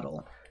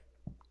Seattle,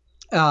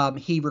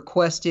 he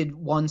requested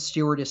one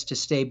stewardess to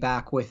stay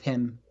back with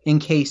him in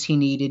case he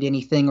needed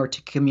anything or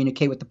to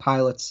communicate with the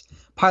pilots.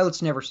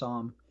 Pilots never saw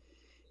him.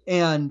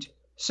 And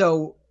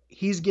so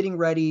he's getting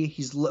ready.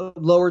 He's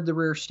lowered the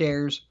rear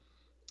stairs.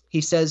 He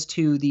says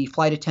to the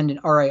flight attendant,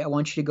 all right, I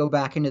want you to go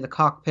back into the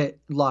cockpit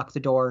and lock the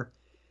door.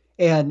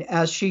 And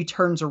as she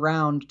turns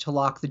around to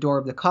lock the door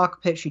of the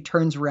cockpit, she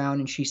turns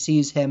around and she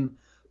sees him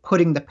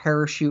putting the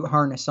parachute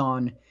harness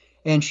on.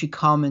 And she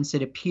comments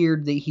it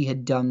appeared that he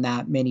had done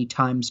that many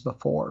times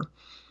before.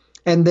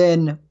 And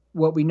then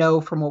what we know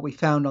from what we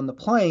found on the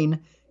plane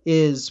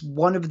is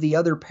one of the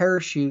other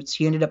parachutes,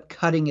 he ended up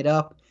cutting it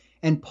up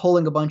and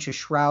pulling a bunch of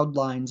shroud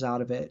lines out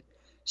of it.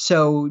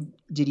 So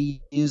did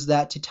he use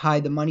that to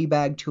tie the money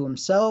bag to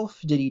himself?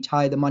 Did he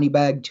tie the money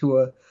bag to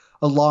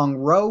a long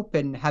rope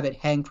and have it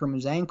hang from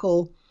his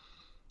ankle?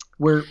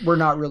 We're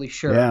not really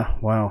sure. Yeah,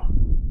 wow.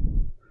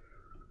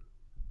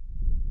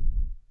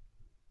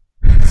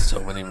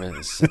 So many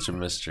minutes, such a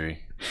mystery.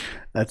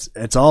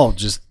 It's all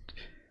just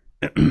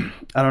I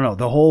don't know.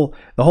 The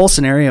whole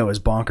scenario is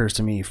bonkers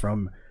to me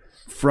from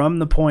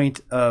the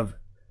point of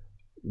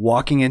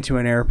walking into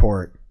an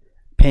airport,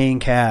 paying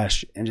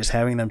cash, and just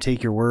having them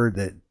take your word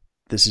that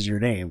this is your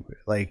name.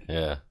 Like,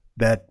 yeah,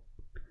 that.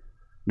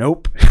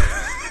 Nope.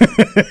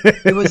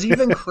 It was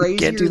even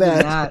crazier than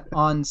that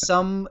on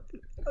some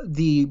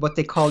what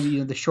they call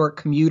the short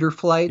commuter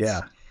flights.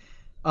 Yeah.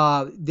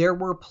 There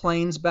were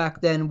planes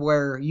back then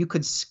where you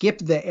could skip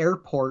the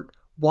airport,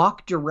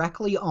 walk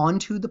directly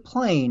onto the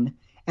plane,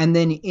 and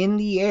then in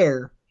the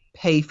air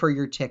pay for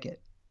your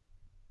ticket.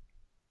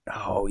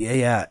 Oh,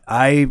 yeah.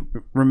 I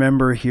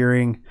remember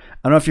hearing,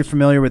 I don't know if you're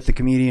familiar with the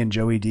comedian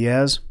Joey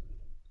Diaz.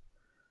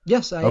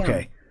 Yes, I am.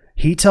 Okay.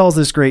 He tells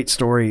this great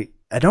story.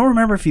 I don't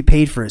remember if he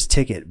paid for his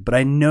ticket, but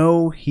I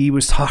know he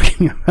was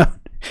talking about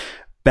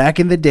back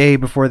in the day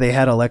before they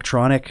had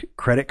electronic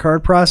credit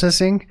card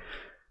processing,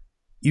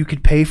 you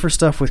could pay for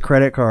stuff with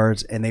credit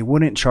cards and they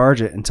wouldn't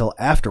charge it until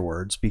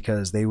afterwards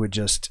because they would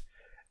just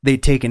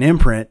they'd take an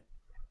imprint,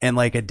 and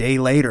like a day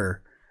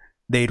later,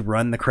 they'd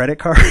run the credit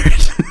card.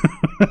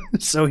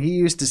 So he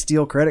used to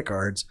steal credit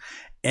cards,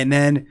 and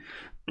then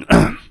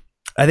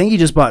I think he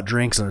just bought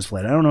drinks on his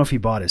flight. I don't know if he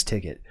bought his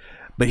ticket,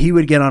 but he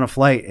would get on a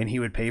flight and he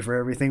would pay for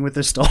everything with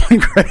the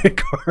stolen credit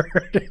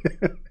card.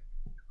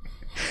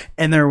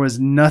 And there was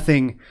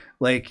nothing,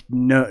 like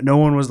no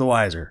one was the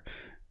wiser.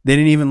 They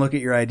didn't even look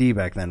at your ID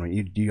back then. When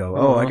you go,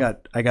 oh,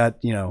 I got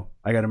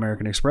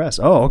American Express.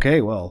 Oh,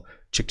 okay, well,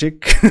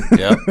 chick.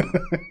 Yeah.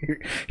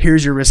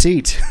 Here's your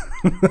receipt.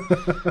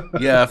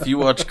 Yeah, if you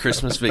watch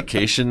Christmas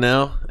Vacation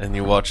now and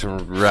you watch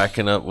them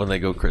racking up when they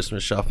go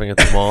Christmas shopping at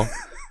the mall,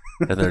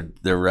 and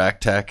they're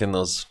rack tacking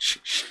those.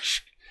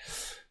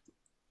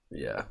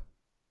 Yeah.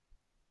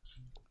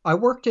 I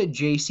worked at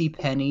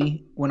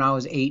JCPenney when I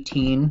was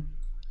 18,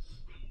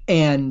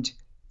 and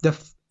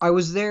I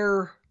was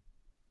there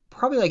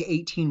probably like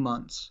 18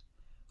 months.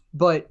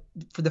 But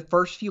for the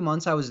first few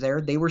months I was there,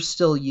 they were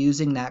still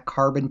using that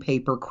carbon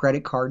paper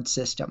credit card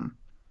system.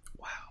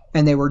 Wow.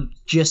 And they were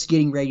just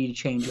getting ready to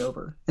change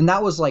over. And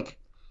that was like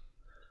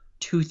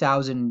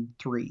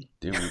 2003.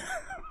 Dude,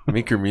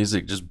 Meeker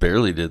Music just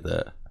barely did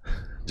that.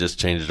 Just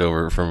changed it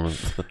over from...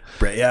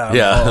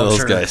 Yeah, those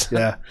sure. guys.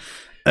 Yeah.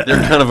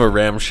 They're kind of a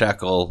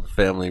ramshackle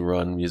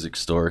family-run music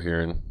store here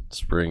in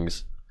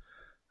Springs.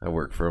 I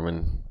worked for them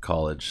in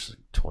college like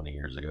 20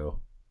 years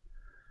ago.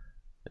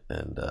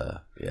 And,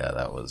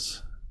 that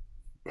was...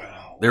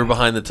 They were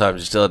behind the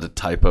times. You still had to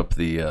type up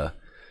the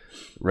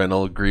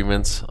rental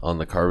agreements on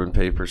the carbon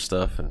paper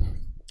stuff and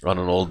on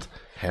an old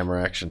hammer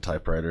action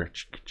typewriter.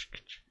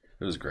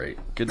 It was great.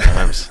 Good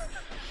times.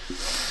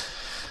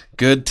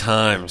 Good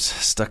times.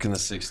 Stuck in the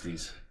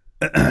 60s.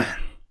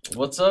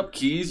 What's up,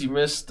 Keys? You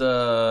missed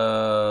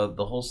the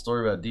whole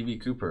story about D.B.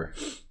 Cooper.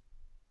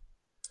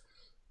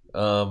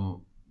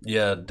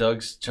 Yeah,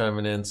 Doug's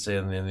chiming in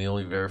saying the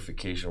only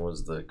verification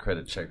was the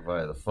credit check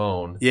via the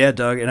phone. Yeah,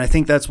 Doug, and I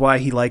think that's why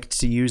he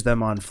liked to use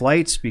them on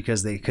flights,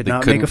 because they could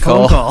not make a couldn't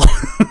phone call.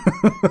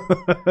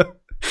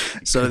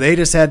 So they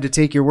just had to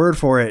take your word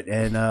for it.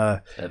 And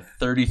at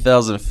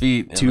 30,000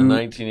 feet in the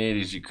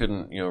 1980s, you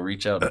couldn't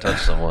reach out and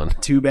touch someone.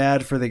 Too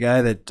bad for the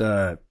guy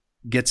that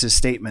gets his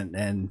statement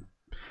and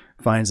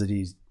finds that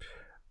he's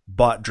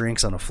bought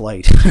drinks on a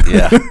flight.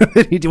 Yeah.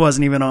 He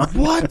wasn't even on.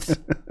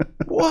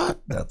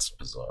 What? That's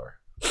bizarre.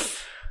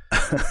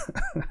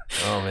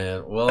 Oh,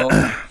 man. Well,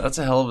 that's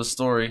a hell of a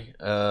story.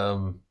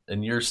 And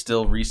you're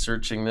still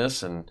researching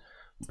this and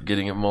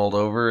getting it mulled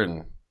over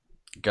and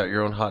got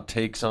your own hot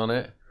takes on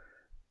it?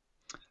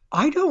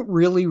 I don't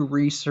really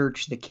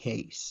research the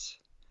case.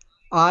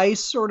 I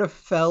sort of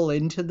fell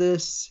into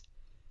this.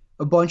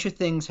 A bunch of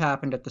things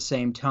happened at the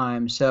same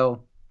time.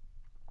 So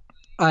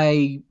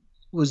I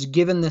was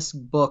given this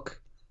book,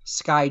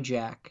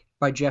 Skyjack,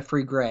 by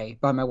Jeffrey Gray,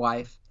 by my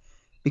wife,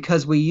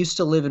 because we used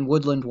to live in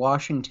Woodland,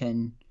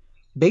 Washington,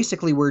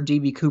 basically where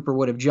D.B. Cooper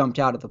would have jumped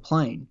out of the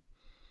plane.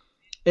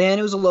 And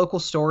it was a local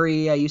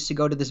story. I used to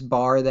go to this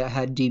bar that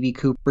had D.B.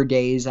 Cooper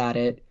days at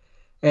it.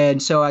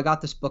 And so I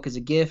got this book as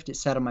a gift. It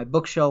sat on my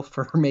bookshelf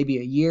for maybe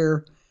a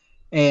year.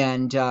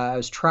 And I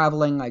was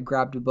traveling. I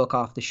grabbed a book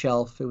off the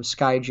shelf. It was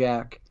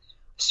Skyjack.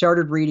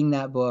 Started reading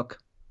that book.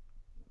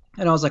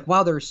 And I was like,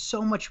 wow, there's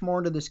so much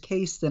more to this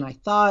case than I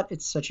thought.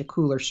 It's such a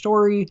cooler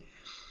story.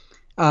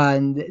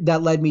 And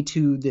that led me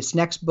to this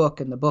next book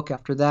and the book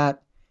after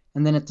that.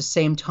 And then at the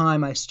same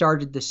time, I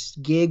started this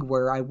gig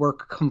where I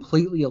work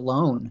completely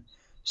alone.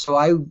 So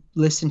I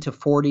listen to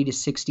 40 to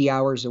 60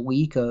 hours a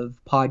week of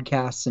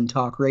podcasts and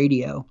talk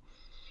radio.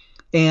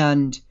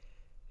 And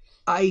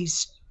I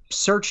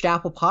searched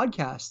Apple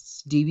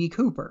Podcasts, D.B.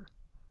 Cooper.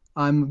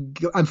 I'm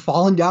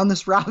falling down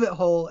this rabbit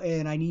hole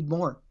and I need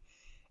more.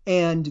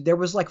 And there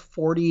was like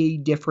 40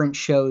 different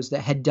shows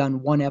that had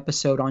done one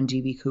episode on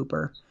D.B.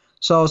 Cooper.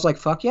 So I was like,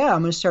 fuck yeah,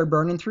 I'm going to start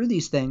burning through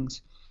these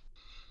things.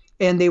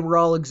 And they were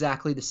all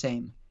exactly the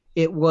same.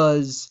 It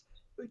was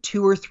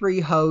 2 or 3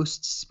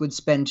 hosts would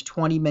spend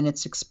 20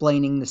 minutes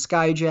explaining the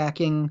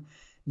skyjacking.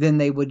 Then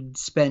they would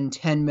spend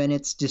 10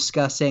 minutes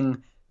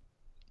discussing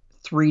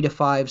 3 to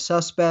 5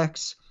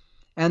 suspects.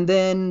 And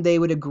then they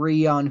would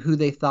agree on who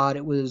they thought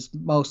it was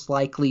most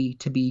likely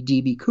to be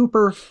D.B.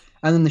 Cooper.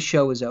 And then the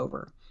show was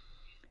over.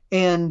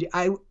 And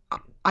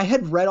I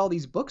had read all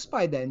these books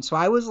by then. So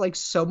I was like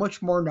so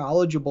much more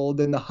knowledgeable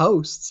than the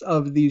hosts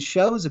of these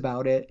shows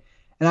about it.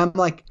 And I'm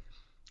like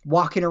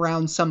walking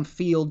around some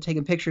field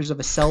taking pictures of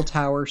a cell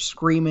tower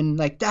screaming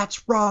like,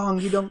 that's wrong,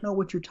 you don't know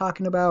what you're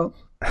talking about.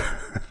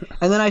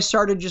 And then I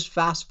started just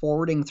fast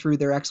forwarding through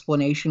their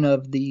explanation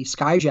of the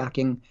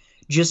skyjacking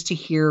just to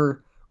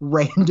hear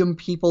random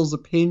people's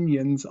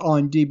opinions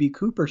on D.B.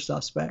 Cooper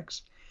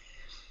suspects.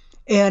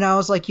 And I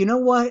was like, you know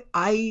what,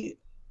 I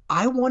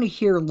want to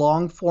hear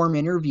long form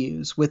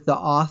interviews with the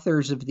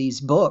authors of these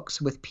books,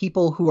 with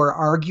people who are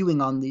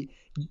arguing on the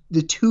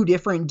 2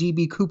 different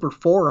D.B. Cooper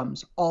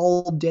forums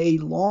all day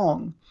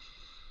long.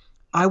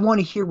 I want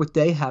to hear what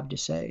they have to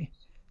say.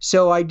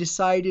 So I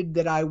decided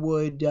that I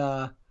would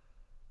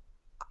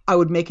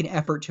make an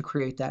effort to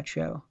create that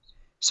show.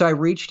 So I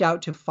reached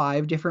out to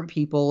 5 different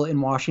people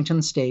in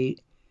Washington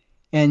State,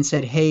 and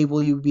said, hey,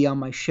 will you be on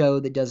my show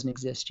that doesn't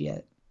exist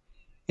yet?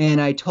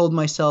 And I told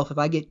myself, if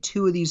I get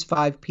 2 of these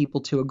 5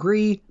 people to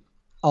agree,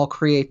 I'll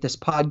create this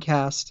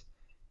podcast.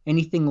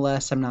 Anything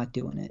less, I'm not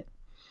doing it.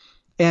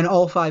 And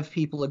all 5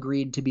 people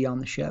agreed to be on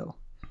the show.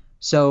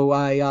 So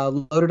I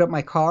loaded up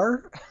my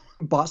car,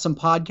 bought some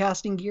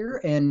podcasting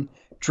gear, and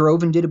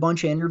drove and did a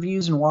bunch of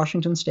interviews in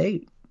Washington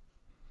State.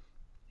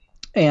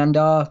 And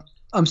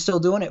I'm still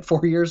doing it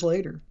 4 years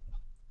later.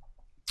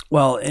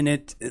 Well, and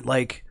it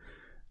like,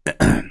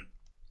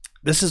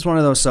 this is one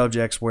of those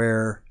subjects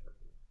where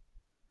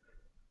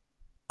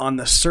on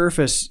the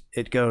surface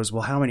it goes,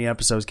 well, how many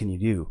episodes can you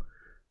do?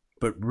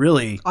 But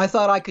really, I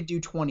thought I could do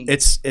 20.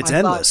 It's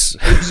endless.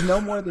 There's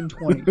no more than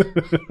 20.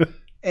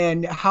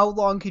 And how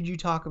long could you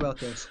talk about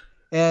this?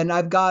 And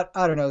I've got,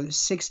 I don't know,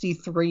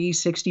 63,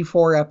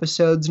 64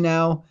 episodes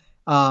now,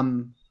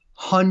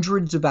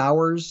 hundreds of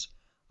hours.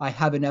 I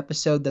have an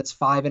episode that's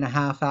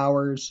 5.5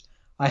 hours.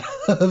 I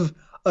have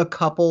a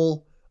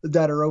couple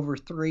that are over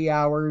 3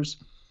 hours.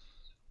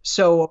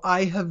 So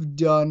I've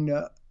done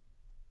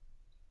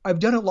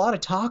a lot of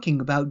talking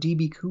about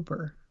DB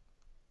Cooper.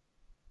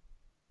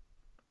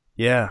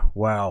 Yeah.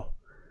 Wow.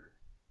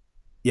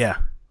 Yeah.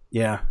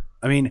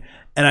 I mean,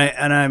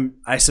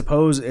 I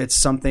suppose it's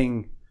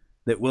something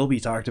that will be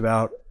talked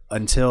about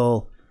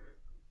until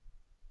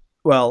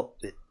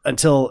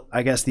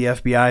I guess the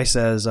FBI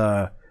says,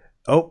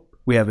 oh,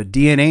 we have a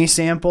DNA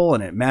sample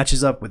and it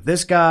matches up with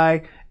this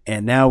guy,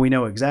 and now we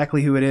know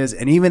exactly who it is.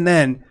 And even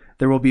then,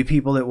 there will be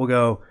people that will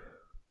go,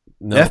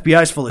 no. The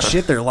FBI's full of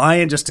shit. They're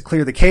lying just to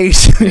clear the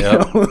case.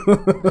 Yep.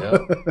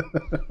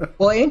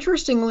 Well,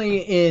 interestingly,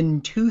 in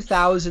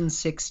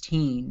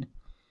 2016,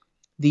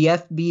 the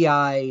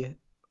FBI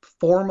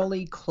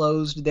formally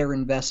closed their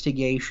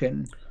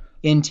investigation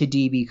into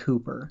DB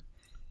Cooper.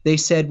 They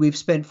said, we've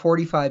spent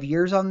 45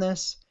 years on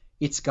this.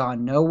 It's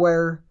gone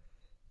nowhere.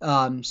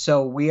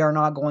 So we are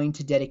not going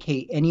to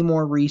dedicate any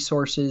more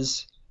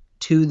resources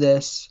to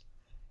this.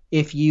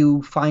 If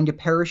you find a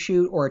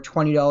parachute or a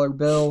 $20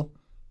 bill,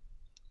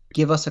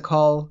 give us a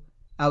call.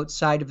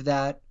 Outside of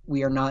that,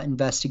 we are not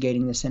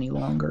investigating this any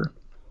longer.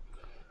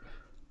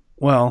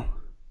 Well,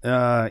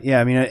 yeah,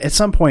 I mean, at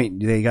some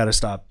point, they got to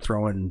stop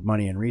throwing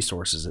money and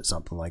resources at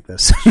something like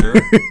this. Sure.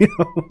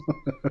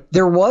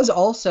 There was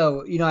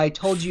also, I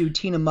told you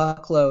Tina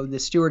Mucklow, the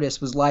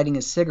stewardess, was lighting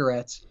his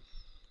cigarettes.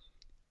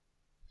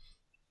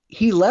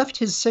 He left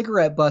his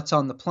cigarette butts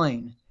on the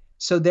plane.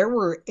 So there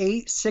were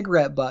 8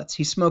 cigarette butts.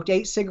 He smoked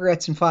 8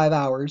 cigarettes in 5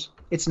 hours.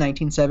 It's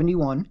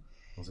 1971.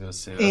 I was going to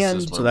say,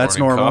 that's just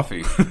my morning normal.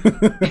 Coffee.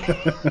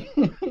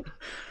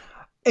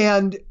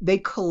 And they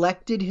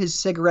collected his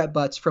cigarette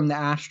butts from the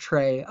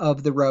ashtray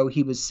of the row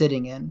he was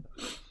sitting in.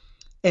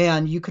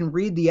 And you can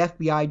read the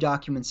FBI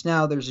documents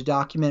now. There's a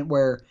document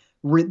where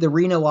the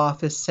Reno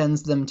office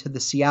sends them to the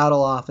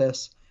Seattle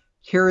office.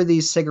 Here are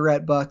these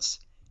cigarette butts.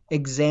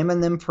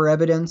 Examine them for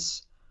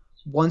evidence.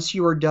 Once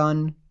you are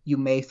done, you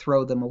may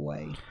throw them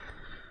away.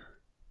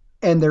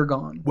 And they're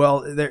gone.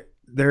 Well,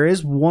 there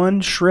is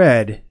one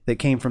shred that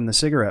came from the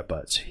cigarette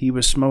butts. He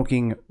was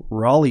smoking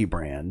Raleigh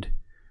brand,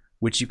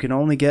 which you can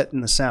only get in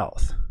the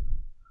South.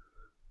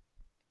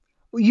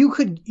 Well, you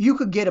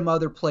could get them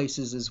other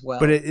places as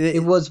well. But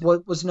it was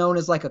what was known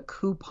as like a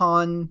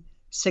coupon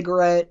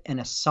cigarette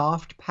and a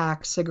soft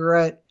pack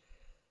cigarette.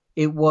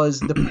 It was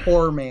the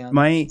poor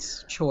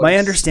man's choice. My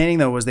understanding,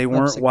 though, was they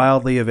weren't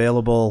wildly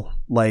available,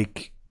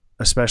 like,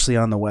 especially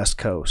on the West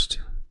Coast.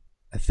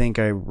 I think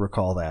I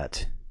recall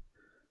that.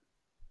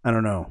 I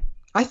don't know.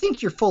 I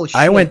think you're full of shit.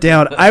 I went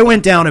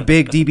down a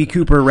big DB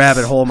Cooper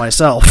rabbit hole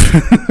myself.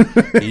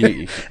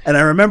 And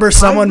I remember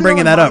someone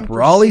bringing that up.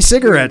 Raleigh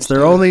cigarettes,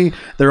 they're only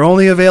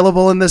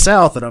available in the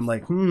South. And I'm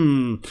like,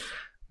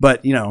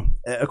 But,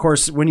 of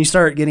course, when you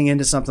start getting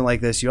into something like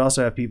this, you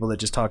also have people that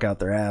just talk out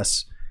their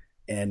ass,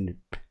 and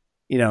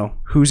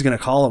who's going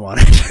to call them on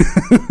it?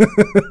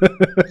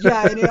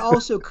 Yeah, and it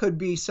also could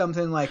be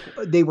something like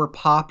they were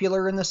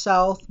popular in the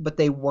South, but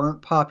they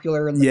weren't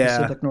popular in the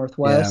Pacific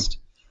Northwest. Yeah.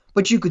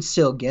 But you could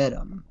still get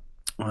them.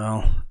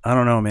 Well, I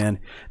don't know, man.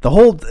 The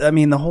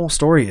whole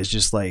story is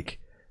just like,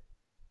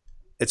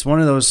 it's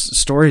one of those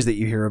stories that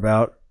you hear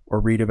about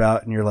or read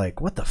about, and you're like,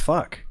 what the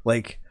fuck?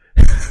 Like,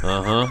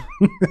 and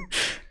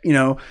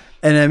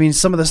I mean,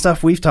 some of the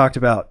stuff we've talked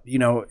about,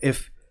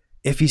 if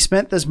he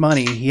spent this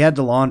money, he had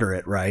to launder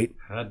it, right?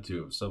 Had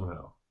to,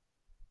 somehow.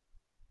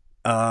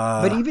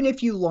 But even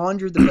if you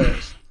launder the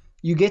bills,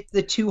 you get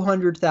the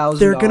 $200,000.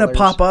 They're going to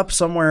pop up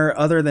somewhere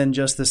other than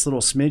just this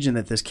little smidgen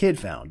that this kid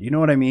found. You know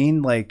what I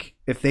mean? Like,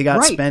 if they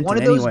got spent in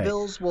any way. One of those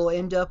bills will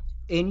end up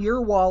in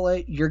your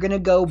wallet. You're going to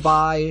go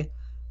buy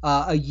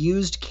a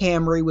used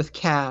Camry with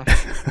cash.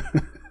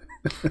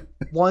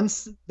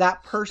 Once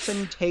that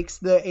person takes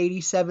the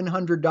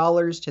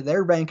 $8,700 to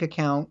their bank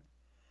account,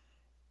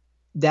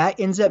 that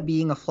ends up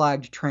being a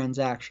flagged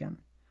transaction.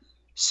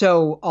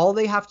 So all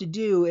they have to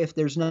do, if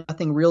there's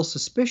nothing real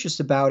suspicious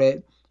about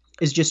it,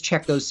 is just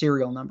check those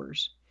serial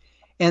numbers.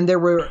 And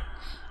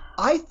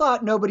I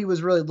thought nobody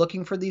was really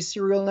looking for these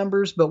serial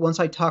numbers, but once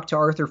I talked to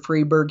Arthur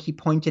Freeberg, he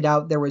pointed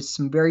out there was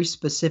some very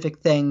specific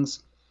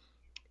things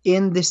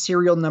in the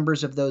serial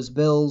numbers of those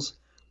bills,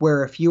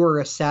 where if you were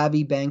a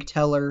savvy bank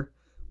teller,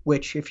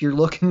 which if you're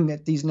looking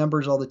at these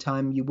numbers all the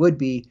time, you would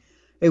be,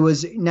 it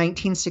was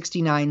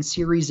 1969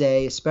 Series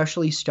A,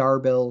 especially star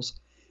bills.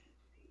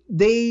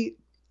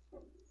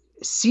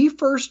 Sea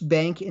First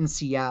Bank in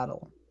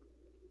Seattle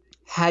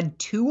had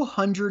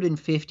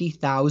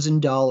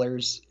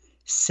 $250,000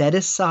 set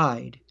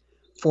aside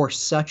for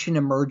such an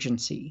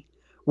emergency,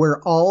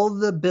 where all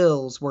the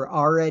bills were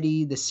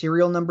already, the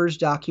serial numbers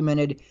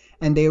documented,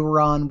 and they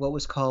were on what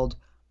was called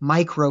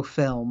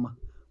microfilm,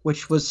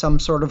 which was some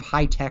sort of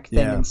high-tech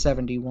thing in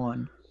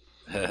 71.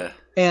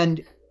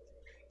 And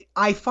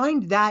I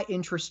find that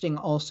interesting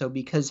also,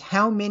 because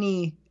how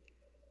many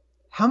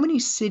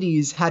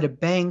cities had a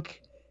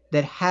bank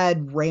that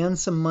had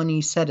ransom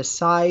money set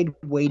aside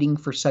waiting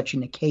for such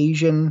an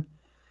occasion?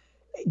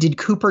 Did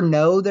Cooper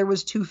know there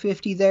was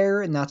 $250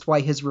 there, and that's why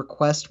his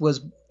request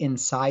was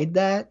inside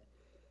that?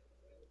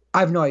 I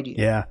have no idea.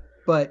 Yeah.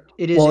 But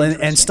it is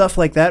and stuff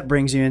like that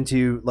brings you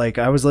into, like,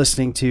 I was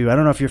listening to, I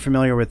don't know if you're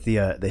familiar with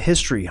the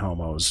History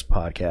Homos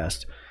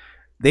podcast.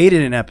 They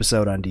did an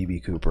episode on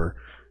DB Cooper.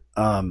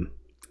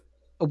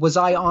 Was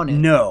I on it?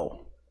 No.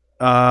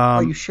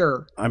 Are you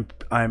sure? I'm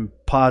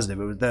positive.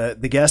 It was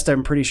the guest,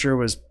 I'm pretty sure,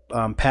 was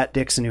Pat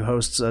Dixon, who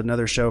hosts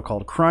another show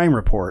called Crime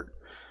Report.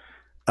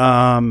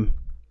 And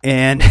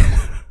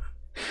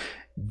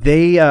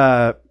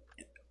they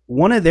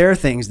one of their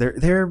things,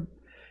 they're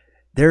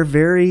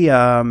very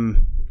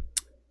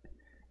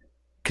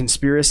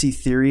conspiracy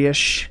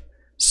theory-ish.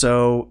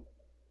 So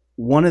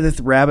one of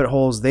the rabbit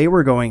holes they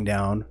were going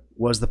down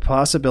was the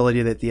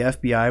possibility that the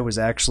FBI was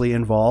actually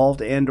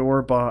involved and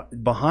or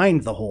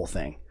behind the whole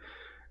thing.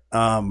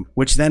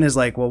 Which then is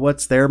like, well,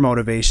 what's their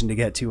motivation to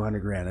get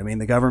 $200,000? I mean,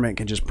 the government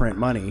can just print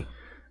money.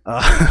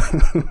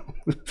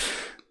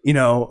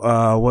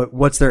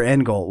 What's their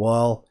end goal?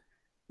 Well,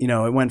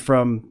 it went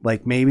from,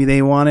 like, maybe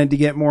they wanted to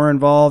get more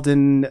involved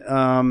in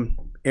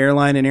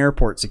airline and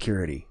airport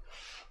security.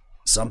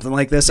 Something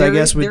like this, I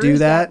guess, would do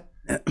that.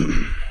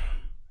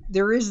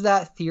 There is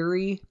that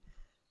theory.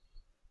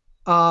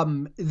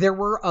 There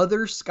were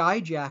other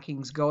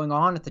skyjackings going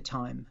on at the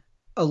time.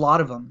 A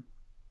lot of them.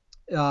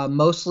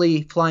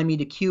 Mostly Fly Me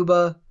to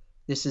Cuba.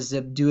 This is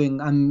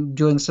I'm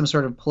doing some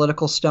sort of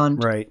political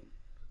stunt. Right.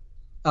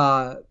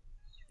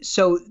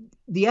 So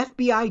the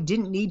FBI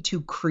didn't need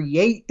to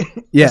create a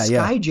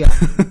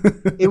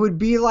skyjack. Yeah. It would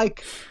be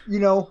like,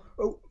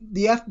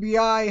 the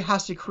FBI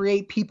has to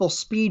create people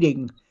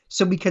speeding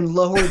so we can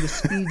lower the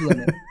speed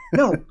limit.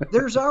 No,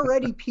 there's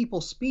already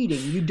people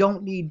speeding. You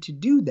don't need to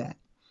do that.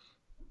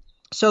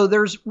 So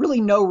there's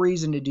really no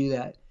reason to do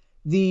that.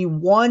 The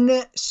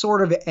one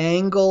sort of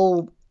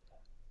angle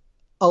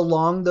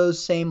along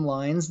those same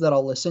lines that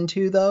I'll listen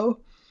to, though,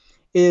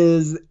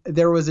 is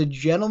there was a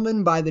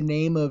gentleman by the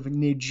name of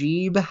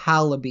Najib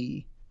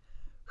Halaby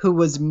who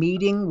was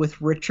meeting with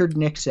Richard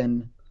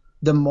Nixon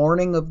the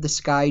morning of the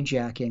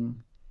skyjacking,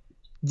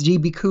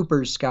 DB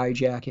Cooper's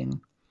skyjacking,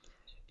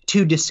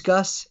 to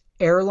discuss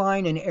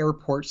airline and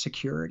airport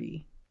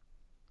security.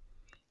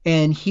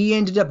 And he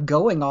ended up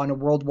going on a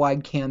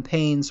worldwide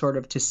campaign sort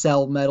of to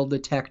sell metal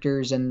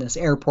detectors and this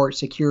airport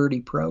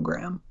security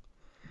program.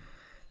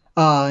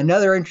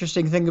 Another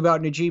interesting thing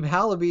about Najib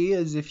Halaby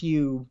is if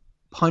you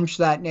punch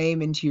that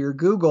name into your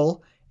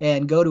Google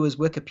and go to his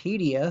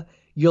Wikipedia,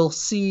 you'll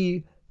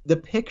see the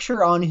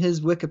picture on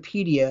his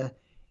Wikipedia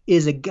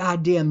is a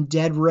goddamn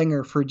dead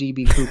ringer for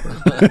DB Cooper.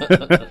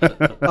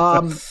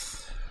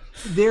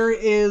 There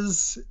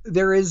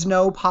is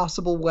no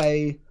possible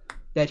way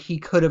that he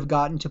could have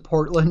gotten to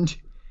Portland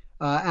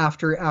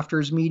after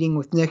his meeting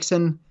with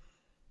Nixon.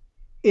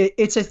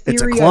 It's a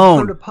theory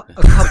I've heard a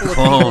couple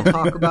of people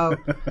talk about.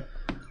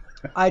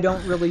 I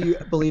don't really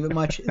believe it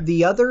much.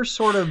 The other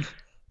sort of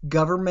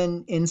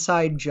government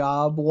inside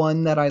job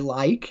one that I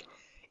like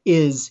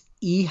is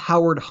E.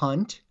 Howard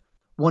Hunt,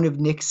 one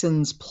of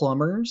Nixon's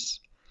plumbers.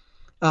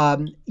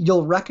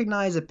 You'll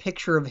recognize a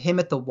picture of him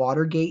at the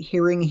Watergate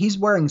hearing. He's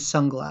wearing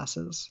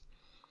sunglasses.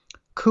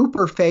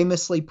 Cooper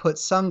famously put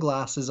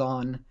sunglasses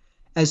on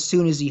as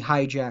soon as he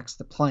hijacks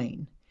the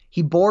plane.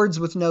 He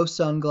boards with no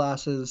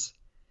sunglasses,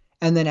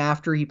 and then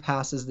after he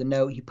passes the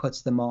note, he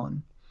puts them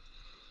on.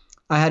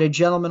 I had a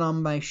gentleman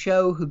on my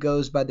show who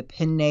goes by the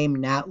pen name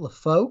Nat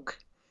LaFolk,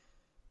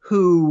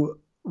 who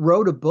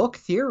wrote a book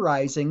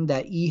theorizing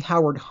that E.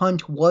 Howard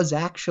Hunt was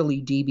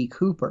actually DB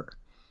Cooper.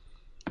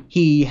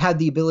 He had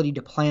the ability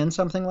to plan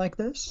something like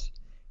this.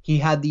 He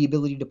had the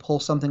ability to pull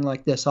something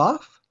like this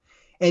off.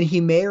 And he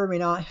may or may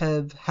not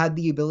have had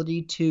the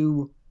ability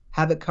to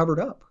have it covered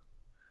up.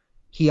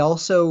 He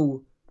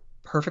also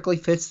perfectly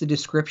fits the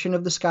description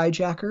of the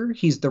skyjacker.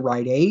 He's the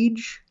right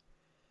age.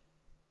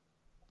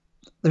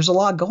 There's a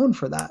lot going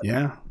for that.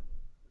 Yeah.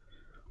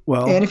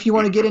 Well, and if you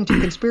want to get into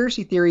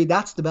conspiracy theory,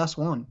 that's the best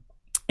one.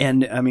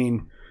 And I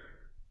mean,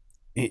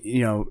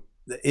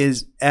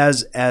 is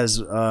as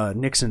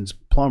Nixon's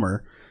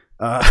plumber,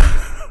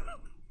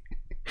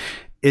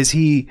 is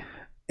the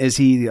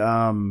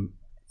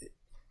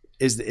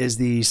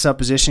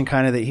supposition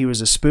kind of that he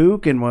was a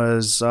spook and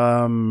was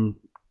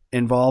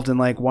involved in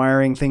like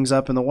wiring things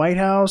up in the White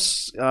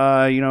House?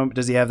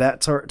 Does he have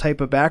that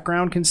type of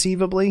background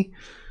conceivably?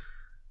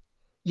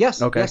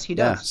 Yes. Okay. Yes, he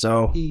does. Yeah,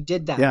 so he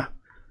did that.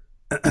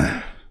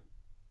 Yeah.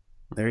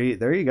 There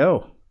you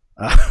go.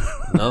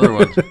 Another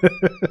one.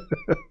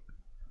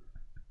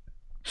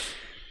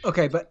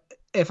 Okay, but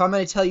if I'm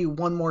going to tell you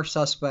one more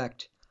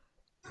suspect,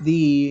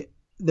 the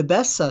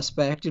best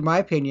suspect, in my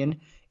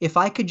opinion, if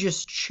I could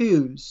just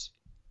choose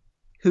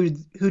who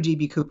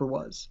D.B. Cooper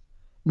was,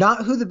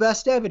 not who the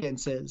best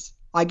evidence is,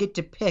 I get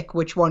to pick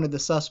which one of the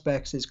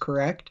suspects is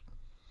correct.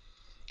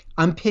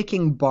 I'm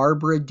picking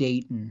Barbara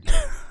Dayton.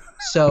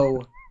 So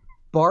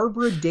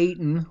Barbara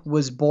Dayton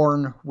was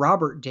born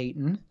Robert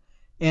Dayton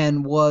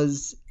and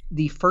was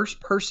the first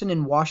person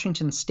in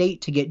Washington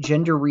state to get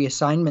gender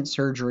reassignment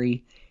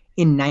surgery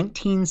in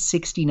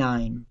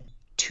 1969,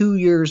 2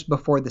 years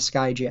before the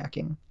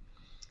skyjacking.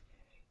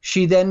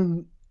 She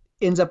then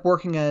ends up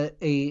working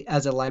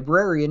as a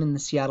librarian in the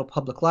Seattle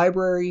Public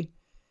Library,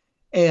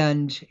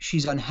 and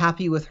she's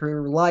unhappy with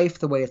her life,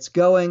 the way it's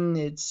going.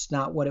 It's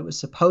not what it was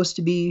supposed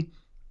to be.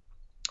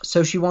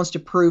 So she wants to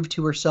prove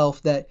to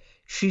herself that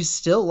she's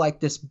still like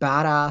this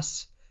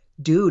badass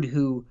dude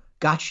who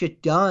got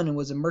shit done and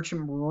was a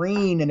merchant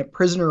marine and a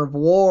prisoner of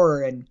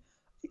war and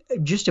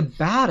just a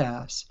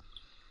badass.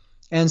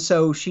 And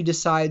so she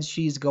decides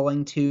she's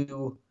going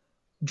to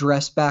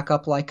dress back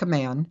up like a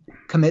man,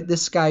 commit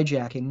this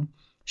skyjacking.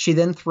 She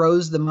then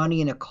throws the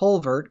money in a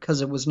culvert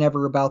because it was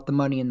never about the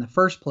money in the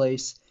first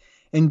place,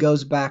 and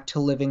goes back to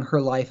living her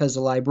life as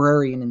a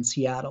librarian in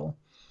Seattle.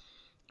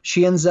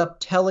 She ends up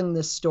telling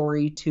this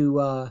story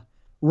to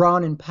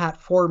Ron and Pat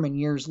Foreman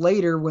years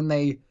later when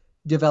they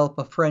develop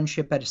a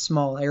friendship at a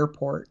small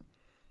airport,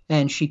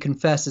 and she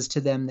confesses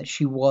to them that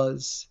she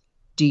was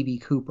D.B.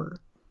 Cooper.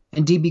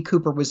 And D.B.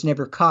 Cooper was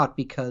never caught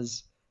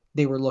because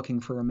they were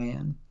looking for a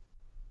man.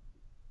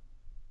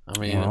 I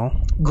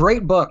mean,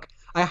 great book.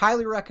 I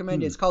highly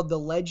recommend it. It's called The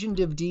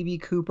Legend of D.B.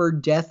 Cooper,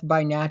 Death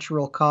by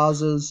Natural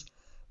Causes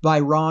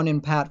by Ron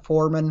and Pat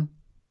Foreman.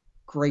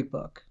 Great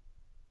book.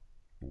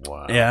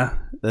 wow. Yeah,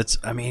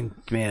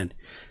 man.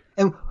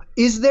 And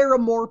is there a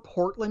more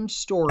Portland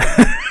story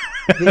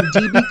than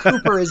D.B.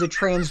 Cooper is a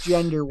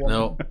transgender woman?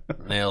 Nope.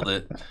 Nailed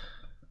it.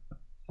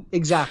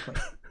 Exactly.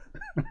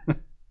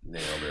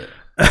 Nailed it.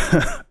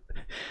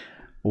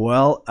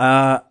 Well,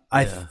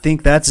 I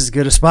think that's as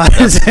good a spot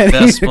as any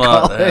Best to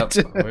spot. call Yep,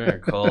 it. we're going to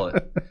call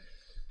it.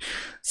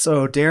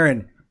 So,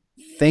 Darren,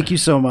 thank you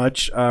so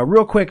much.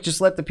 Real quick, just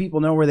let the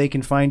people know where they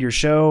can find your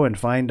show and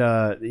find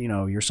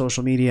your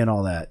social media and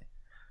all that.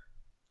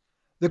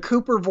 The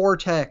Cooper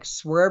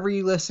Vortex, wherever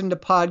you listen to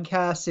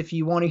podcasts, if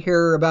you want to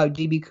hear about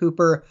D.B.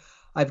 Cooper,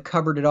 I've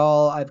covered it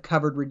all. I've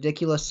covered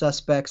ridiculous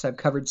suspects. I've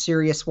covered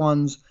serious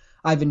ones.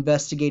 I've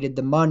investigated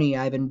the money.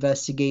 I've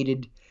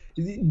investigated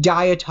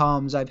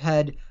diatoms. I've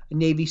had a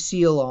Navy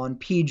SEAL on,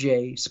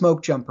 PJ,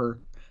 Smoke Jumper.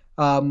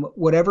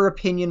 Whatever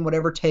opinion,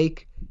 whatever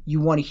take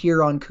you want to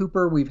hear on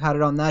Cooper, we've had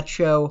it on that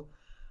show.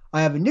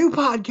 I have a new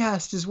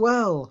podcast as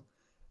well,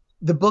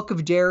 The Book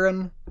of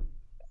Darren.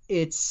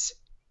 It's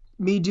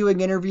me doing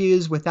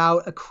interviews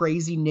without a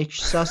crazy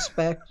niche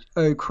subject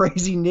of a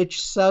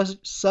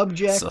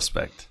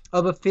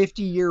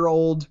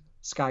 50-year-old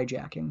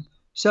skyjacking.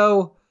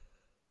 So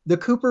the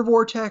Cooper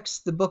Vortex,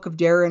 The Book of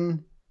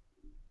Darren,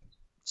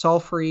 it's all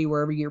free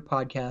wherever you get your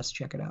podcast.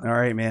 Check it out. All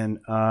right, man.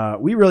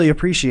 We really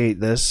appreciate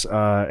this,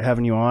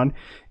 having you on.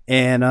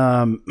 And,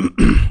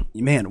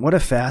 man, what a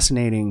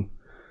fascinating,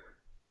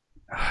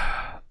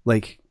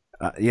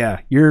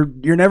 you're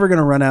never going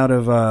to run out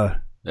of,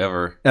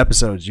 Ever.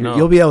 episodes. No.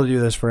 You'll be able to do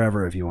this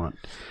forever if you want.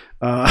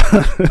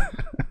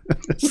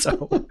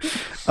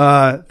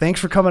 Thanks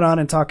for coming on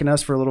and talking to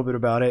us for a little bit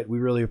about it. We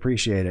really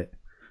appreciate it.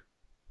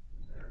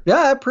 Yeah,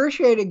 I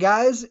appreciate it,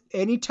 guys.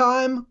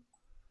 Anytime,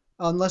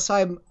 unless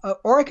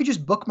or I could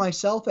just book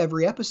myself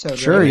every episode.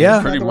 Sure, right? yeah,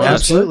 Pretty much.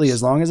 absolutely.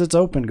 As long as it's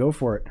open, go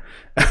for it.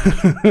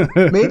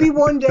 Maybe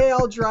one day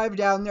I'll drive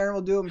down there and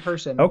we'll do it in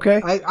person.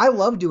 Okay. I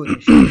love doing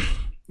this show.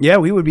 Yeah,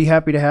 we would be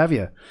happy to have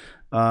you.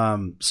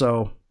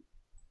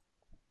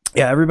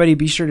 Yeah, everybody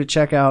be sure to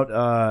check out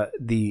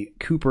the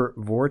Cooper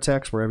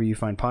Vortex wherever you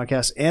find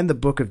podcasts and the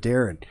Book of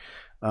Darren.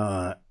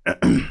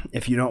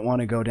 If you don't want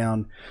to go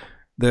down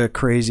the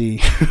crazy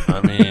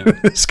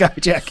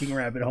skyjacking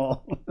rabbit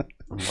hole.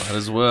 Might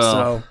as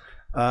well.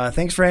 So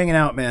thanks for hanging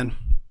out, man.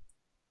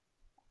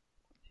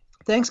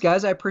 Thanks,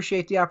 guys. I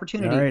appreciate the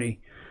opportunity. Alrighty.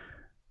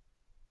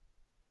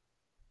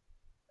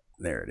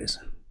 There it is.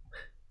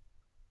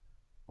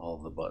 All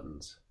the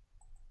buttons.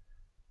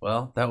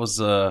 Well, that was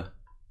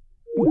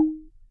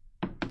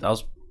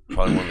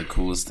probably one of the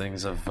coolest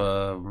things I've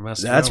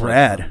messed That's around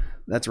rad. with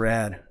That's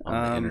rad.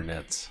 on the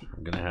internet.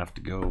 I'm gonna have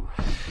to go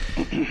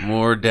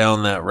more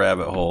down that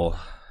rabbit hole.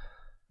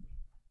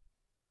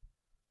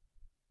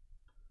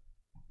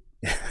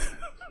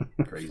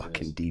 Craziness.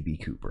 Fucking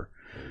DB Cooper.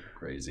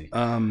 Crazy.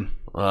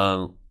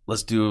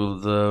 Let's do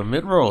the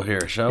mid-roll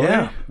here, shall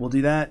Yeah, we'll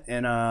do that.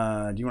 And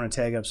do you want to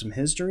tag up some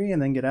history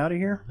and then get out of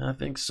here? we? I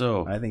think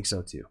so. I think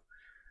so too.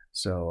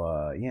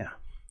 So yeah,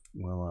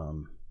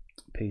 we'll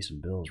pay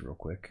some bills real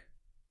quick.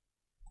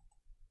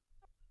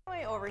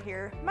 Over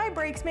here, my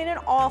brakes made an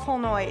awful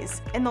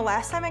noise, and the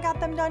last time I got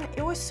them done,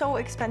 it was so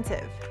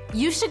expensive.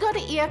 You should go to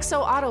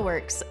EXO Auto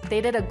Works. They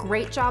did a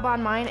great job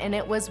on mine, and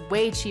it was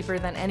way cheaper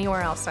than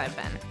anywhere else I've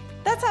been.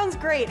 That sounds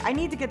great. I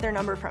need to get their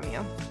number from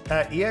you.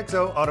 At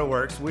EXO Auto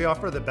Works, we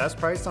offer the best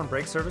price on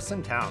brake service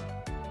in town.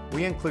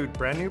 We include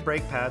brand new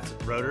brake pads,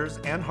 rotors,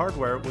 and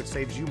hardware, which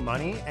saves you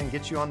money and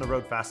gets you on the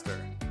road faster.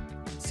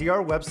 See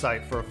our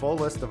website for a full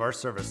list of our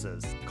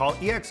services. Call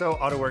EXO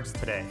Auto Works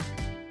today.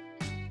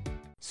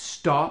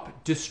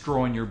 Stop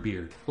destroying your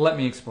beard. Let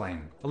me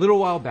explain. A little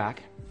while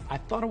back, I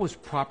thought I was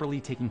properly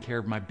taking care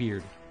of my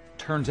beard.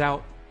 Turns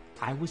out,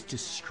 I was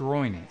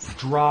destroying it.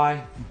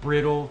 Dry,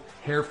 brittle,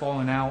 hair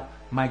falling out.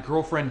 My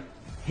girlfriend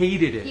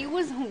hated it. He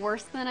was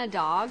worse than a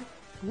dog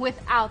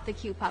without the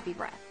cute puppy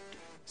breath.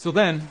 So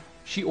then,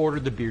 she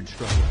ordered the Beard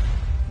Struggle.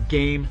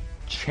 Game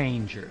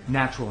changer.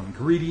 Natural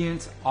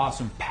ingredients,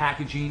 awesome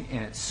packaging,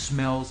 and it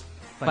smells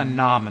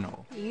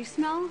phenomenal. You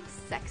smell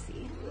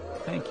sexy.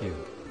 Thank you.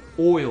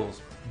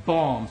 Oils,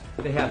 balms,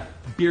 they have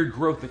beard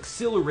growth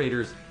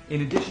accelerators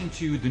in addition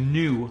to the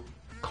new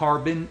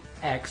Carbon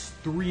X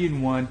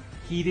 3-in-1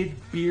 heated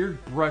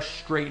beard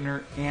brush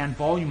straightener and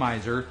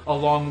volumizer,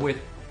 along with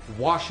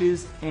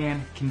washes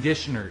and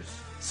conditioners.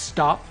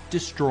 Stop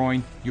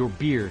destroying your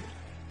beard.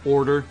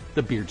 Order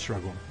the Beard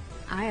Struggle.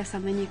 I have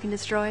something you can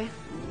destroy.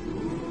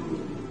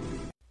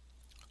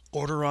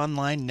 Order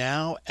online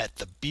now at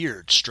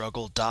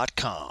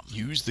thebeardstruggle.com.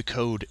 Use the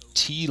code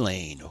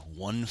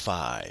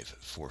TLANE15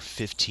 for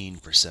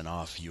 15%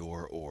 off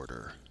your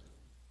order.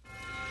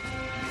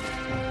 Come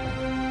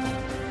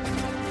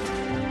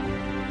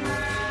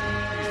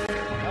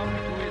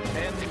to his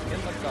hand in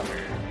the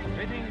gutter,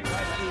 fitting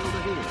right through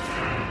the hoop.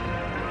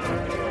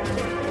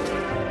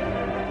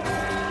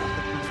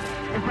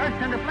 The first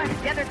on the flank,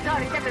 get it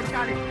started.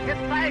 Get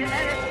fired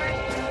and it's first.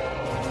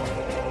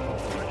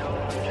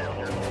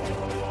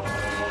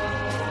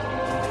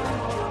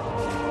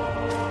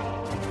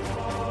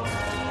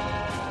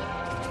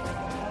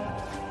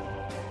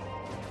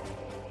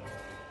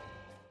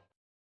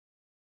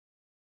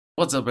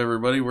 What's up,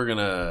 everybody? We're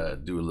gonna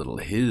do a little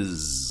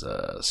his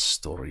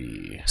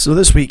story. So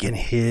this week in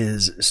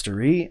his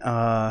story,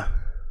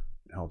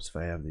 helps if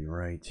I have the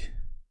right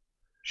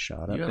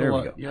shot up. There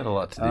we go. You had a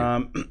lot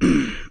to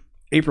do.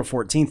 April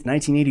 14th,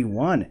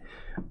 1981,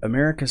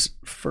 America's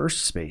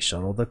first space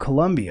shuttle, the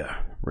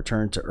Columbia,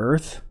 returned to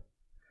Earth.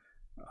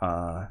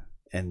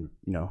 And,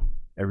 you know,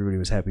 everybody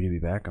was happy to be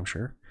back, I'm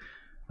sure.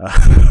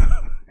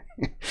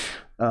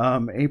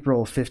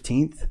 April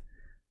 15th,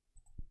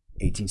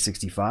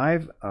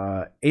 1865,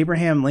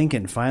 Abraham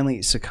Lincoln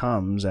finally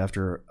succumbs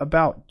after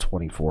about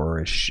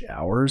 24-ish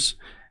hours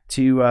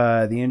to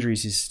the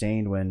injuries he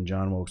sustained when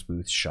John Wilkes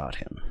Booth shot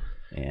him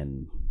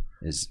and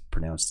is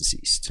pronounced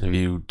deceased. If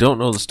you don't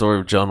know the story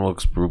of John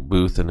Wilkes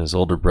Booth and his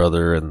older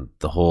brother and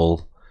the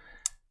whole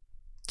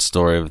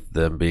story of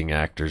them being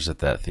actors at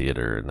that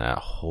theater and that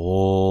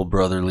whole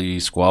brotherly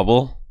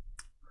squabble,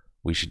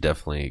 we should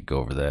definitely go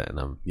over that.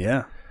 And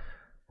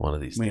one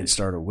of these we need to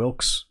start a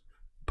Wilkes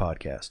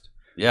podcast.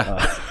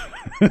 Yeah.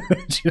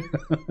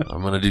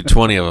 I'm going to do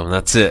 20 of them.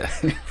 That's it.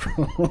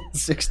 April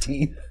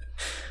 16th,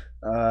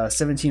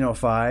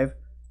 1705,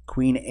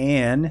 Queen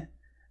Anne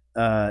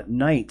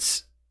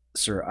knights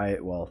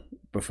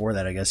before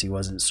that, I guess he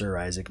wasn't Sir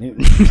Isaac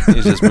Newton. He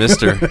was just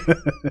Mr.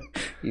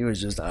 He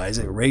was just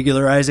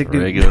regular Isaac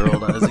Newton. Regular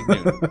old Isaac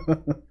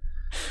Newton.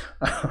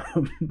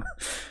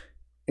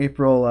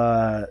 April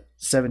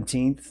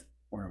 17th.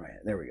 Where am I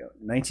at? There we go.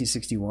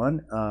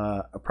 1961.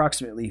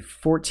 Approximately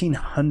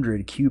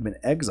 1,400 Cuban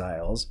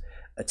exiles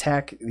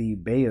attack the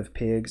Bay of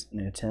Pigs in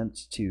an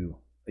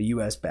a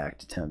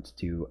U.S.-backed attempt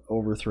to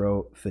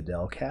overthrow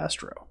Fidel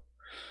Castro.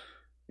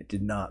 It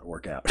did not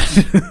work out.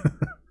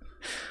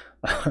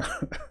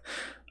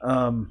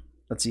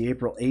 Let's see.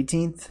 April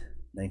 18th,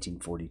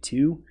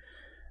 1942.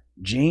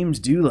 James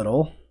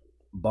Doolittle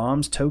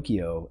bombs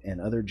Tokyo and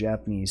other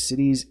Japanese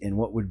cities in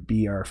what would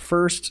be our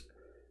first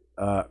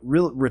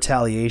real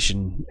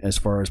retaliation as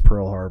far as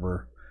Pearl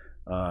Harbor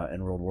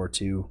and World War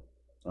II.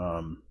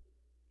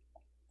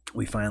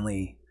 We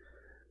finally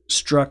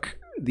struck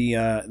the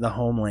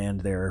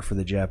homeland there for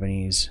the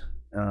Japanese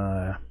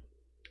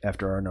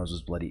after our nose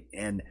was bloody.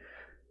 And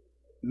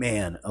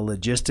man, a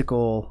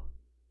logistical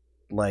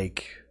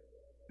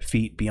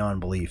feat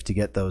beyond belief to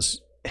get those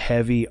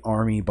heavy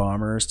army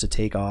bombers to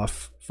take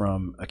off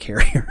from a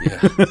carrier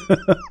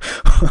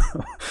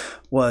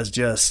was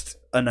just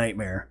a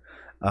nightmare.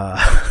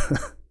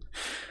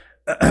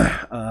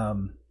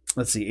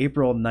 Let's see,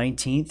 April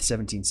 19th,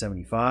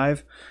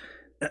 1775.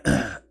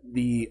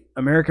 The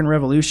American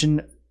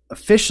Revolution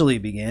officially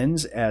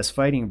begins as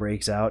fighting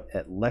breaks out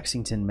at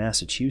Lexington,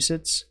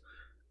 Massachusetts.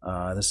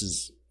 This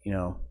is,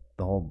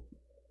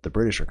 the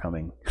British are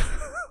coming.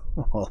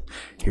 Well,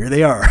 here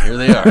they are. Here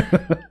they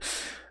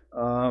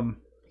are.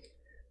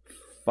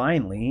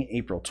 Finally,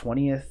 April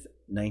 20th,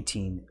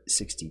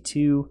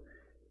 1962,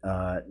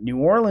 New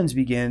Orleans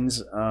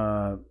begins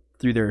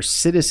through their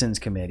Citizens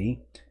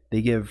Committee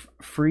They give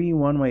free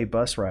one-way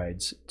bus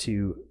rides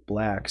to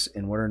blacks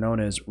in what are known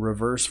as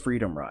reverse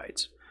freedom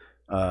rides.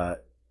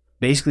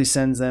 Basically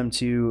sends them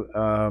to,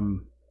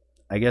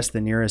 I guess,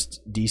 the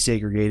nearest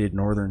desegregated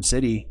northern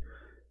city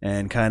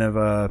and kind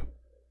of,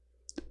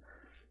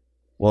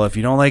 well, if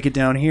you don't like it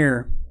down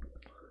here,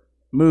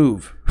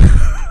 move.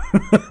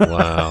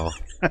 Wow.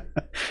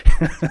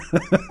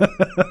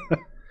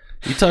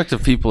 You talk to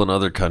people in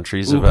other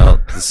countries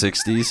about the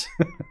 60s,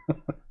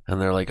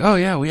 and they're like, oh,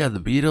 yeah, we had the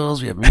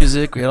Beatles, we had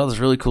music, we had all this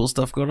really cool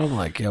stuff going on. I'm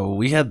like, yeah, well,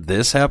 we had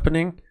this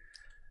happening.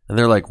 And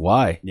they're like,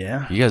 why?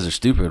 Yeah. You guys are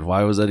stupid.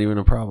 Why was that even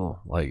a problem?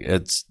 Like,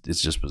 it's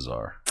just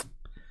bizarre.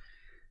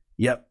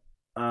 Yep.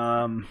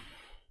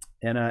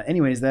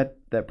 Anyways, that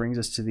brings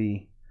us to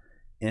the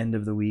end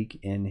of the week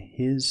in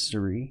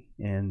history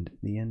and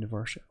the end of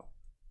our show.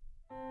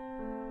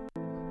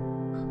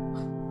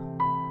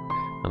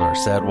 On our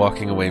sad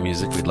walking away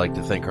music, we'd like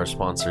to thank our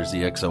sponsors,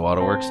 EXO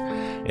AutoWorks,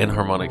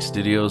 Enharmonic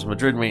Studios,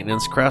 Madrid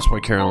Maintenance, Crafts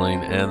by Caroline,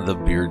 and The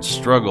Beard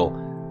Struggle.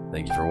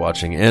 Thank you for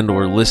watching and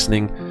or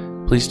listening.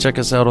 Please check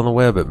us out on the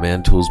web at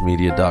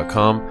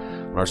mantoolsmedia.com.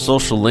 On our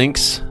social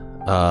links,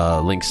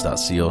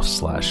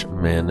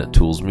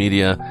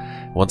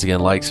 links.co/mantoolsmedia. Once again,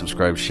 like,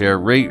 subscribe, share,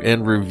 rate,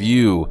 and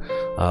review.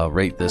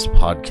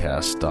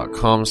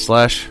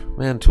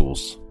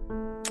 ratethispodcast.com/mantools.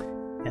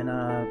 And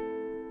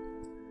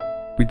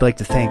we'd like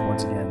to thank,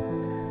 once again,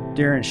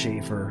 Darren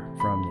Schaefer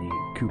from the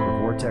Cooper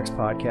Vortex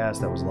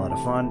podcast. That was a lot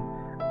of fun.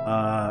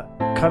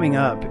 Coming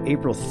up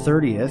April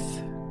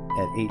 30th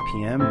at 8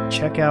 p.m.,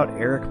 check out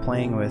Eric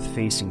playing with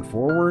Facing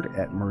Forward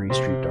at Murray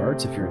Street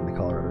Darts if you're in the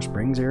Colorado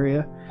Springs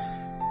area.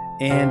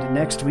 And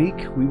next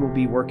week, we will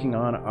be working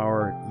on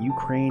our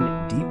Ukraine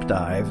deep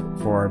dive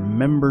for our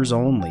members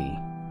only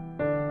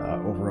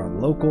over on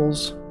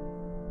Locals.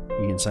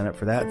 You can sign up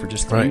for that for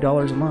just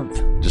 $3 a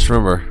month. Just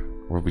remember,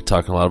 we'll be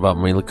talking a lot about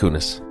Mila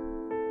Kunis.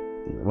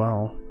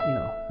 Well,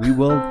 we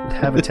will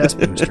have a test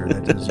booster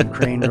that is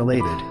Ukraine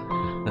related.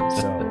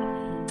 So,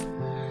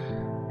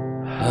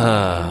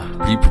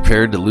 be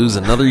prepared to lose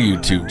another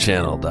YouTube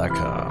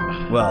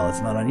channel.com. Well,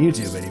 it's not on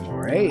YouTube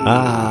anymore, eh?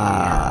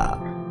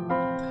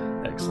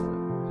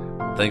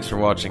 Excellent. Thanks for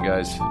watching,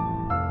 guys.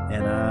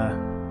 And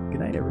good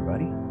night,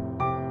 everybody.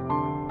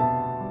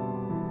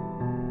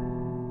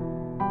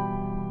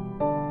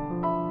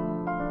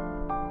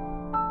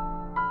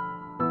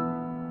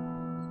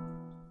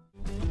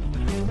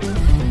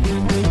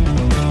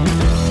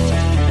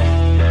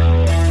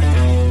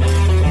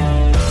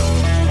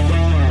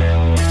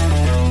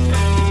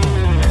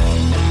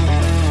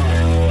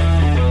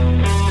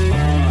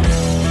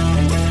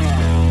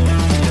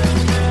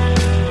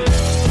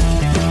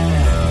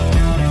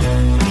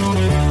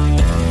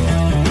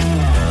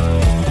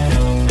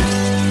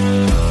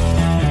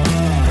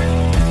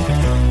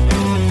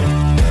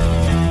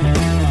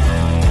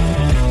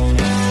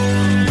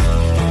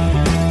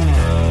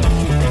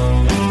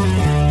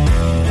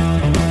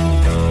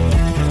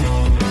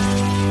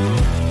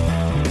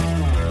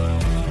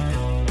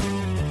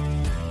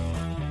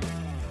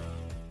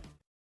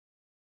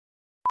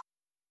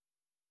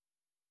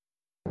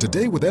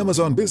 Today with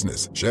Amazon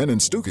Business, Shannon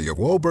Stuckey of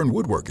Walburn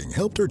Woodworking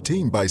helped her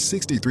team buy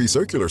 63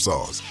 circular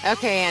saws.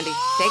 Okay, Andy,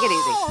 take it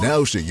easy.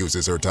 Now she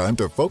uses her time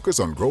to focus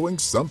on growing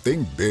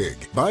something big.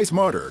 Buy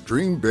smarter,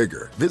 dream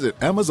bigger.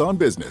 Visit Amazon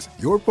Business,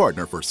 your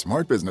partner for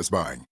smart business buying.